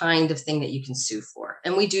the kind of thing that you can sue for.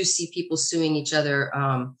 And we do see people suing each other.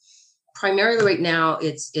 Primarily right now,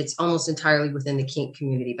 it's almost entirely within the kink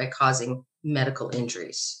community by causing medical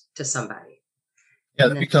injuries to somebody.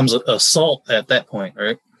 Yeah, it becomes assault at that point,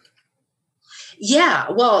 right? Yeah,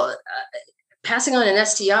 well, passing on an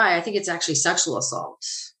STI, I think it's actually sexual assault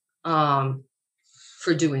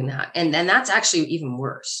for doing that. And that's actually even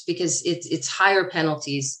worse because it's higher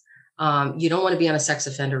penalties. You don't want to be on a sex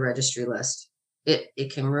offender registry list.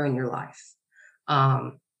 It can ruin your life.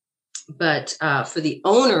 But for the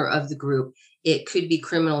owner of the group, it could be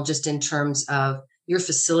criminal just in terms of you're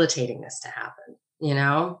facilitating this to happen.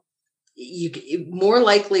 More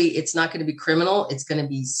likely it's not going to be criminal. It's going to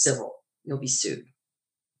be civil. You'll be sued.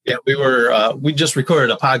 Yeah, we just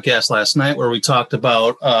recorded a podcast last night where we talked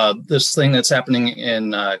about this thing that's happening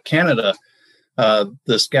in Canada.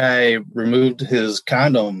 This guy removed his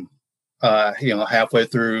condom, halfway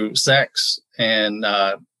through sex, and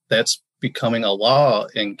that's becoming a law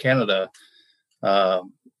in Canada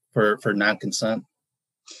for non-consent.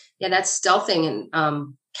 Yeah, that's stealthing,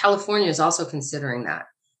 and California is also considering that.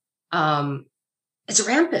 It's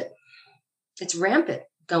rampant. It's rampant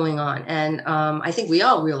going on. And I think we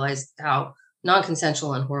all realize how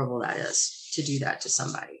non-consensual and horrible that is to do that to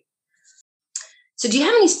somebody. So do you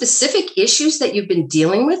have any specific issues that you've been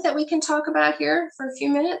dealing with that we can talk about here for a few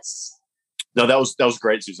minutes? No, that was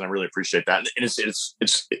great, Susan. I really appreciate that. And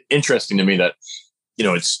it's interesting to me that,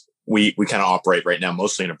 we kind of operate right now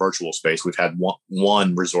mostly in a virtual space. We've had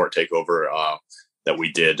one resort takeover that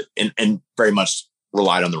we did and very much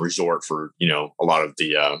relied on the resort for, a lot of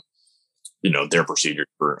the, their procedure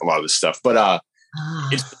for a lot of this stuff, but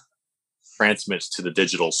it transmits to the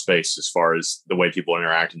digital space as far as the way people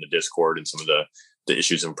interact in the Discord and some of the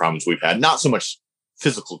issues and problems we've had. Not so much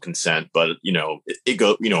physical consent, but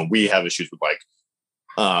we have issues with like,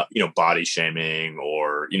 body shaming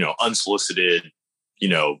or, unsolicited,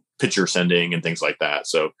 picture sending and things like that.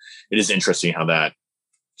 So it is interesting how that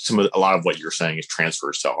a lot of what you're saying is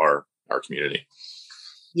transfers to our community.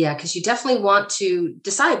 Yeah, because you definitely want to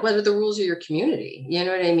decide whether the rules are your community, you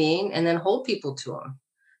know what I mean? And then hold people to them.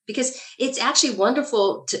 Because it's actually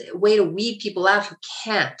wonderful way to weed people out who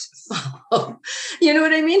can't follow, you know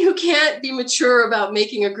what I mean? Who can't be mature about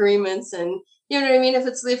making agreements. And you know what I mean?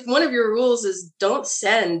 If one of your rules is don't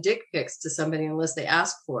send dick pics to somebody unless they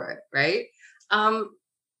ask for it, right? And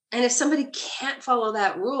if somebody can't follow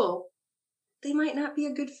that rule, they might not be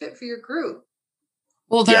a good fit for your group.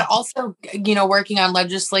 Well, they're also, working on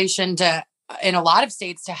legislation in a lot of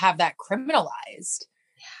states to have that criminalized,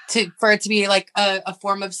 for it to be like a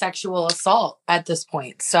form of sexual assault at this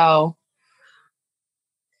point. So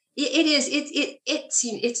it is.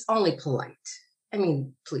 It's only polite. I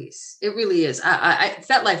mean, please, it really is.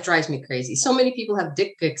 FetLife drives me crazy. So many people have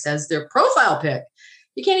dick pics as their profile pic.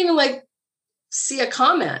 You can't even see a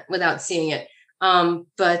comment without seeing it.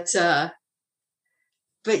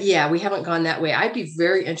 But yeah, we haven't gone that way. I'd be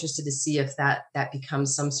very interested to see if that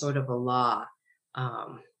becomes some sort of a law.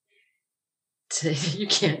 You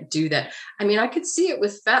can't do that. I mean, I could see it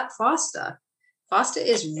with FOSTA. FOSTA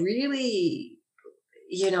is really,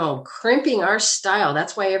 crimping our style.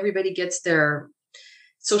 That's why everybody gets their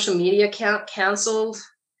social media account canceled.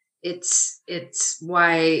 It's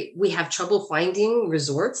why we have trouble finding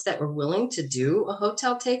resorts that are willing to do a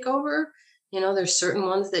hotel takeover. There's certain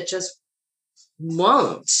ones that just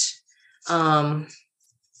won't. I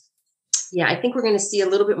think we're going to see a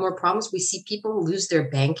little bit more problems. We see people lose their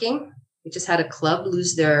banking. We just had a club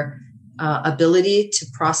lose their ability to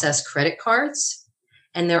process credit cards,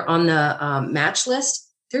 and they're on the match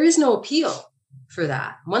list. There is no appeal for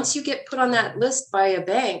that. Once you get put on that list by a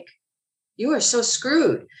bank, you are so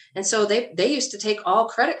screwed. And so they used to take all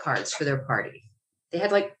credit cards for their party. They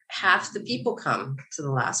had half the people come to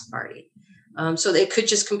the last party. So they could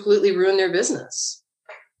just completely ruin their business.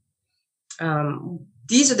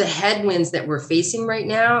 These are the headwinds that we're facing right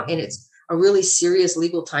now, and it's a really serious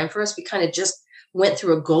legal time for us. We kind of just went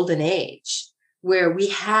through a golden age where we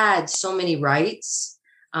had so many rights,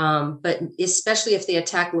 but especially if they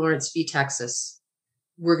attack Lawrence v. Texas,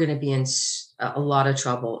 we're going to be in a lot of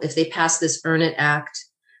trouble. If they pass this Earn It Act,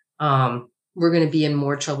 we're going to be in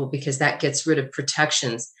more trouble because that gets rid of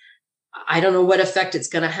protections. I don't know what effect it's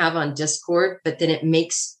going to have on Discord, but then it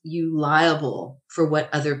makes you liable for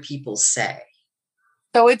what other people say.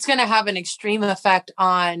 So it's going to have an extreme effect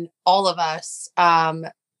on all of us.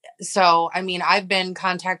 So, I mean, I've been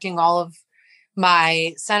contacting all of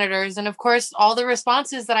my senators, and of course, all the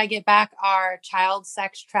responses that I get back are child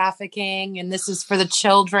sex trafficking, and this is for the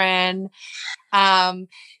children.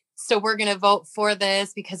 So we're going to vote for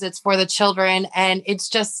this because it's for the children. And it's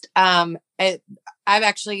just, I've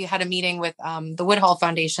actually had a meeting with the Woodhull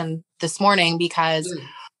Foundation this morning because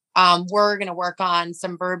we're going to work on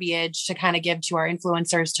some verbiage to kind of give to our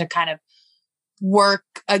influencers to kind of work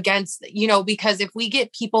against, because if we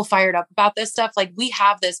get people fired up about this stuff, like we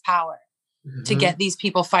have this power to get these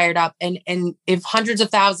people fired up. And if hundreds of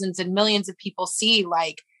thousands and millions of people see,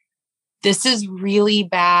 like, this is really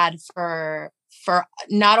bad for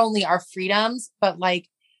not only our freedoms, but like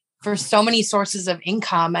for so many sources of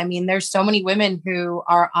income. I mean, there's so many women who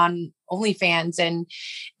are on OnlyFans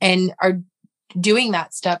and are doing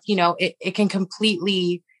that stuff. It can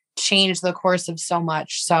completely change the course of so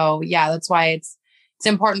much. So yeah, that's why it's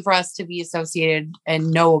important for us to be associated and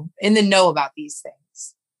know about these things.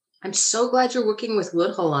 I'm so glad you're working with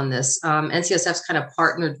Woodhull on this. NCSF's kind of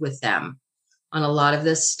partnered with them on a lot of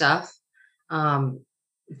this stuff.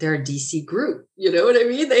 They're a DC group. You know what I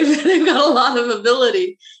mean? They've got a lot of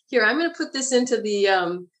ability. Here, I'm going to put this into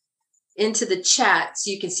the chat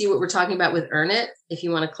so you can see what we're talking about with Earn It. If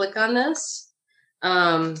you want to click on this,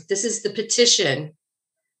 this is the petition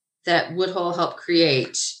that Woodhull helped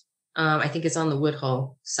create. I think it's on the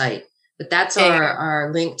Woodhull site, but that's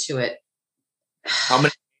our link to it. How many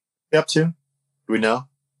are you up to? Do we know?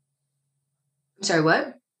 I'm sorry,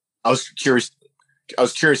 what? I was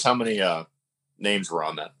curious how many names were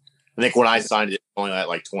on that. I think when I signed it, only at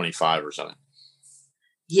like 25 or something.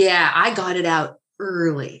 Yeah, I got it out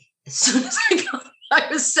early. As soon as I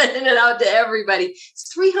was sending it out to everybody.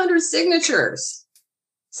 It's 300 signatures.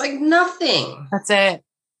 It's like nothing. That's it.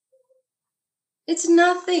 It's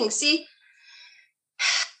nothing. See,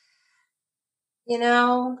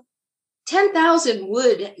 10,000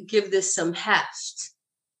 would give this some heft.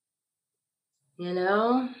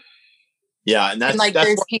 Yeah, and that's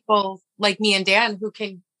there's people like me and Dan who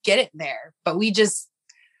can get it there, but we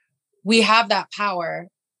have that power.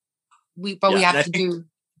 We have to do.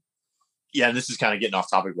 Yeah, and this is kind of getting off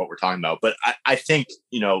topic of what we're talking about, but I think,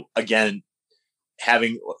 again,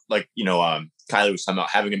 having Kylie was talking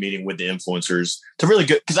about having a meeting with the influencers to really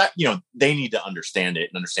good, because they need to understand it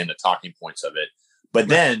and understand the talking points of it. But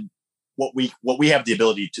then what we have the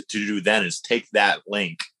ability to do then is take that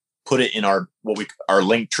link, put it in our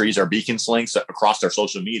link trees, our beacons links across our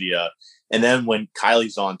social media. And then when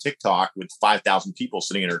Kylie's on TikTok with 5,000 people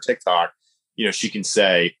sitting in her TikTok, she can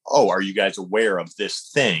say, "Oh, are you guys aware of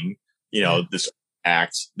this thing? This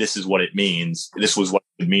act, this is what it means. This was what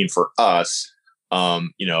it would mean for us.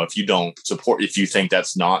 If you don't support, if you think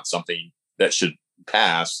that's not something that should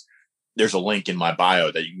pass, there's a link in my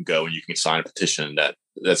bio that you can go and you can sign a petition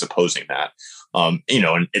that's opposing that." And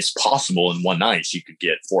it's possible in one night you could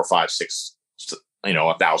get 4, 5, 6,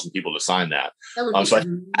 1,000 people to sign that. So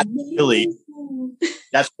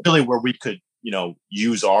that's really where we could,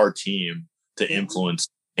 use our team to influence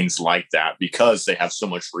things like that because they have so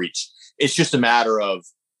much reach. It's just a matter of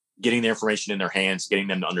getting the information in their hands, getting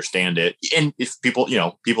them to understand it. And if people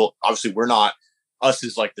obviously we're not, us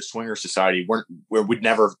as like the swinger society, we'd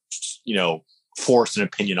never, force an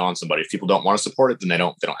opinion on somebody. If people don't want to support it, then they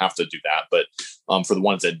don't have to do that. But for the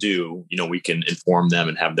ones that do, we can inform them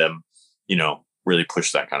and have them, really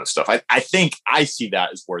push that kind of stuff. I think I see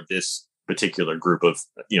that as where this particular group of,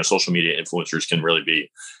 social media influencers can really be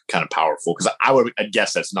kind of powerful. Cause I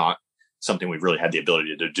guess that's not something we've really had the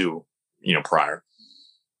ability to do, prior.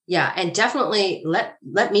 Yeah. And definitely let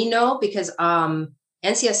me know because,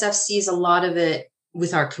 NCSF sees a lot of it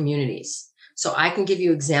with our communities. So I can give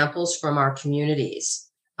you examples from our communities.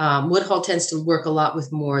 Woodhull tends to work a lot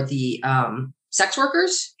with more the sex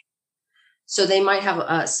workers. So they might have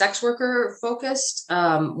a sex worker focused.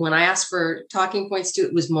 When I asked for talking points too,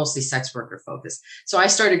 it was mostly sex worker focused. So I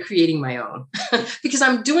started creating my own because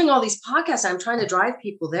I'm doing all these podcasts. I'm trying to drive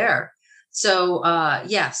people there. So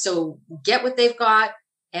so get what they've got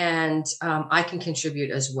and I can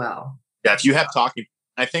contribute as well. Yeah, if you have talking,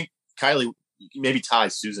 I think Kylie, maybe tie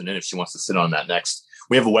Susan in if she wants to sit on that next.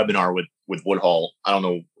 We have a webinar with Woodhull. I don't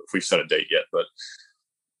know if we've set a date yet, but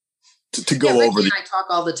to go over Ricky and I talk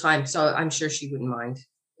all the time, so I'm sure she wouldn't mind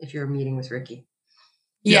if you're meeting with Ricky.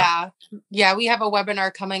 Yeah. We have a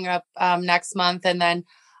webinar coming up next month. And then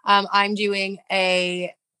I'm doing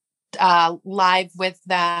a live with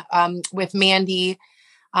that with Mandy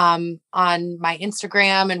on my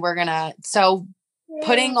Instagram. And we're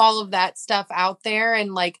putting all of that stuff out there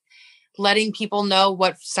and like letting people know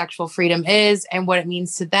what sexual freedom is and what it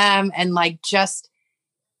means to them, and like just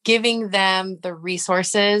giving them the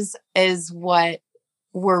resources is what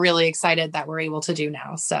we're really excited that we're able to do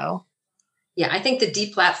now. So yeah, I think the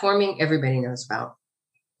deplatforming everybody knows about.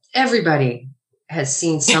 Everybody has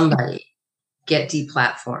seen somebody get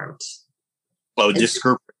deplatformed. Well, this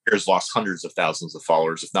group has lost hundreds of thousands of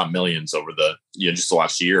followers, if not millions, over just the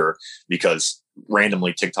last year, because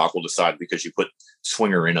randomly TikTok will decide because you put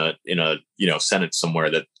swinger in a sentence somewhere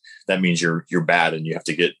that means you're bad and you have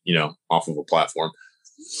to get off of a platform.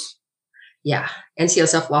 Yeah,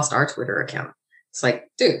 NCSF lost our Twitter account. It's like,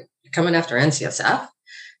 dude, you're coming after NCSF?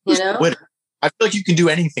 Twitter. I feel like you can do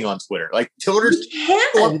anything on Twitter. Like Twitter's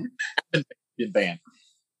been banned.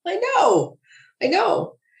 I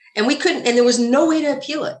know. And we couldn't, and there was no way to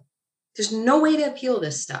appeal it. There's no way to appeal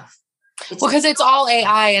this stuff. Because it's all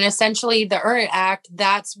AI, and essentially the Earn It Act,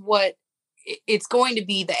 that's what it's going to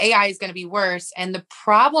be. The AI is going to be worse. And the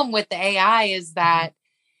problem with the AI is that,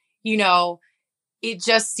 it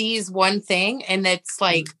just sees one thing, and it's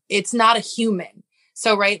like, it's not a human.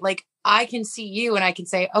 So, right, like I can see you and I can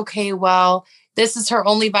say, okay, well, this is her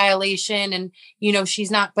only violation. And,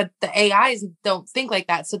 she's not, but the AIs don't think like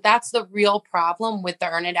that. So that's the real problem with the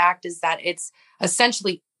Earn It Act, is that it's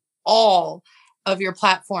essentially all of your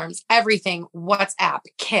platforms, everything, WhatsApp,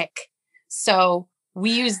 Kik. So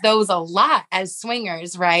we use those a lot as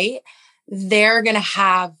swingers, right? They're going to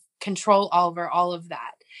have control over all of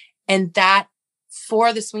that. And that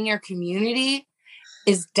for the swinger community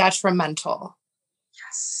is detrimental.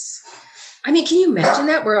 Yes. I mean, can you imagine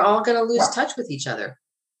that? We're all going to lose touch with each other.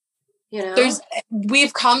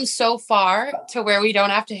 We've come so far to where we don't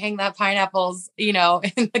have to hang that pineapples, in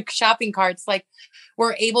the shopping carts. Like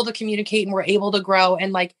we're able to communicate and we're able to grow.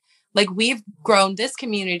 And like we've grown this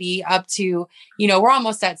community up to, we're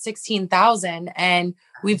almost at 16,000, and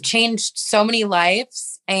we've changed so many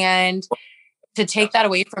lives. And to take that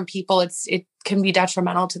away from people, it can be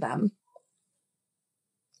detrimental to them.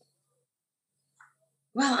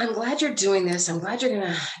 Well, I'm glad you're doing this. I'm glad you're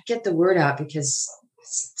going to get the word out, because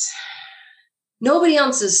nobody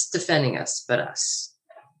else is defending us but us.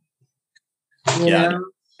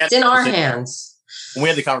 It's in our hands. When we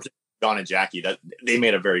had the conversation with John and Jackie, that they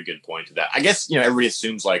made a very good point to that. I guess, everybody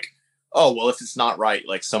assumes like, oh, well, if it's not right,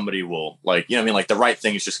 like somebody will like, like the right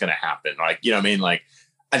thing is just going to happen. Like, like,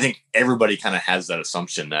 I think everybody kind of has that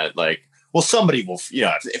assumption that like, well, somebody will,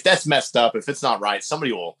 if that's messed up, if it's not right,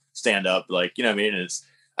 somebody will stand up. Like, And it's,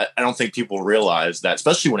 I don't think people realize that,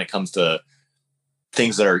 especially when it comes to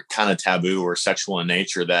things that are kind of taboo or sexual in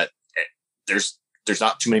nature, that there's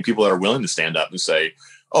not too many people that are willing to stand up and say,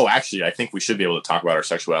 oh, actually, I think we should be able to talk about our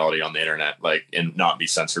sexuality on the internet, like, and not be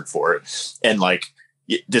censored for it. And like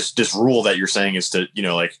this rule that you're saying is to,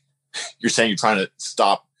 like, you're saying you're trying to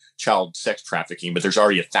stop child sex trafficking, but there's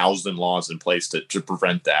already 1,000 laws in place to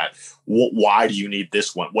prevent that. Why do you need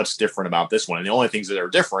this one? What's different about this one? And the only things that are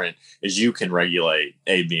different is you can regulate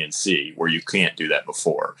A, B, and C, where you can't do that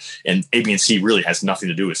before. And A, B, and C really has nothing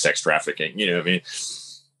to do with sex trafficking. You know what I mean?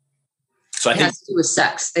 So I think it has to do with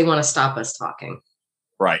sex. They want to stop us talking.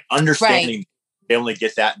 Right. Understanding, they only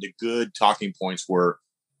get that into good talking points where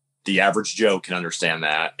the average Joe can understand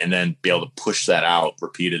that, and then be able to push that out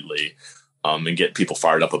repeatedly. And get people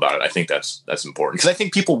fired up about it. I think that's important, because I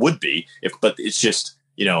think people would be, but it's just,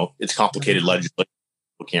 it's complicated legislation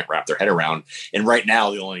people can't wrap their head around. And right now,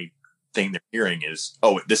 the only thing they're hearing is,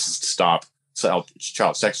 oh, this is to stop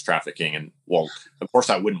child sex trafficking. And well, of course,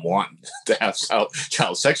 I wouldn't want to have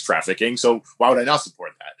child sex trafficking. So why would I not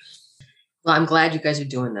support that? Well, I'm glad you guys are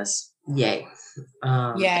doing this. Yay.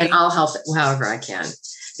 Yay. And I'll help it however I can,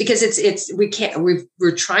 because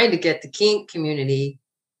we're trying to get the kink community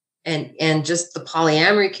and just the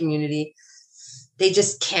polyamory community. They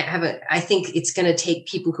just can't have it. I think it's going to take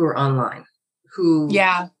people who are online,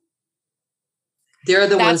 they're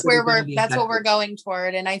the ones. That's what we're going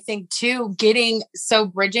toward. And I think too,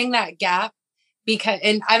 bridging that gap,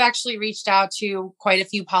 and I've actually reached out to quite a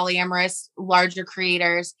few polyamorous, larger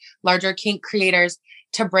kink creators,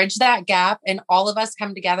 to bridge that gap, and all of us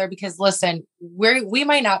come together, because listen, we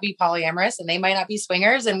might not be polyamorous and they might not be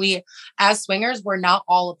swingers. And we, as swingers, we're not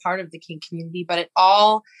all a part of the kink community, but it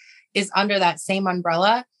all is under that same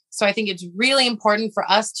umbrella. So I think it's really important for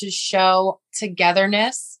us to show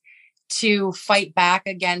togetherness to fight back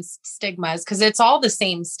against stigmas, because it's all the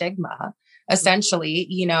same stigma, essentially,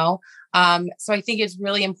 So I think it's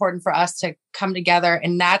really important for us to come together,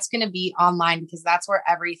 and that's going to be online because that's where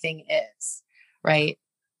everything is, right?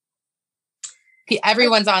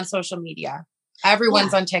 Everyone's on social media.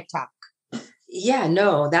 Everyone's on TikTok. Yeah,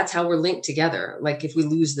 no, that's how we're linked together. Like if we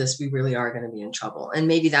lose this, we really are going to be in trouble. And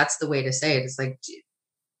maybe that's the way to say it. It's like,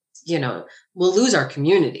 you know, we'll lose our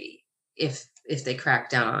community if they crack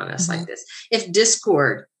down on us like this. If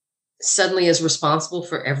Discord suddenly is responsible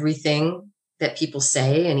for everything that people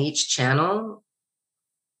say in each channel,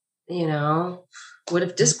 you know, what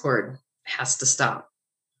if Discord has to stop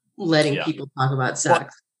letting people talk about sex? Well,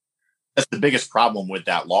 that's the biggest problem with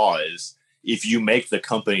that law is if you make the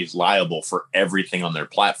companies liable for everything on their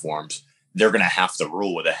platforms, they're going to have to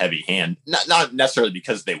rule with a heavy hand. Not necessarily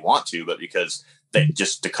because they want to, but because they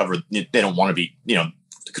just they don't want to be, you know,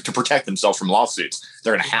 to protect themselves from lawsuits.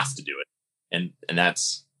 They're going to have to do it. And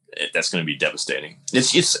that's going to be devastating.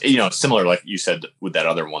 It's, you know, similar, like you said, with that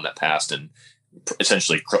other one that passed and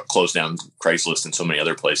essentially closed down Craigslist and so many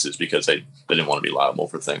other places because they didn't want to be liable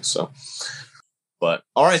for things. So, but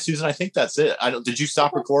all right, Susan, I think that's it. Did you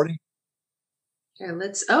stop recording? Here,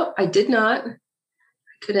 I did not. I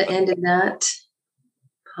could have ended that.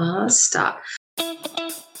 Pause, stop.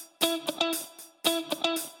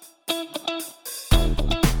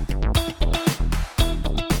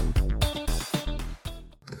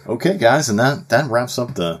 Okay, guys, and that wraps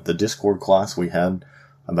up the Discord class we had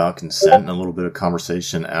about consent and a little bit of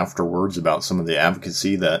conversation afterwards about some of the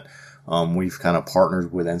advocacy that we've kind of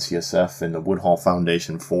partnered with NCSF and the Woodhull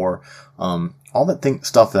Foundation for. All that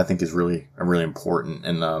stuff that I think is really important,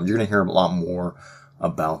 and you're going to hear a lot more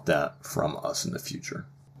about that from us in the future.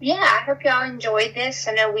 Yeah, I hope y'all enjoyed this.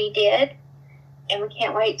 I know we did, and we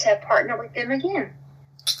can't wait to partner with them again.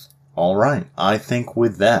 All right, I think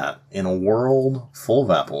with that, in a world full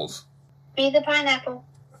of apples, be the pineapple.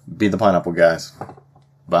 Be the pineapple, guys.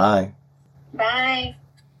 Bye. Bye.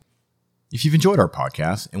 If you've enjoyed our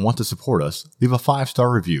podcast and want to support us, leave a 5-star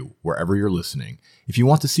review wherever you're listening. If you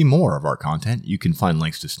want to see more of our content, you can find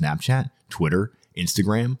links to Snapchat, Twitter,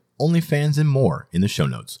 Instagram, OnlyFans, and more in the show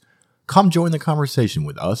notes. Come join the conversation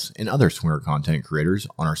with us and other swinger content creators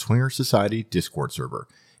on our Swinger Society Discord server.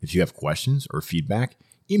 If you have questions or feedback,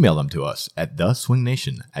 email them to us at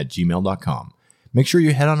theswingnation@gmail.com. Make sure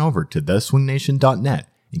you head on over to theswingnation.net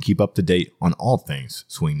and keep up to date on all things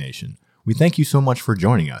Swing Nation. We thank you so much for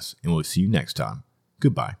joining us, and we'll see you next time.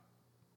 Goodbye.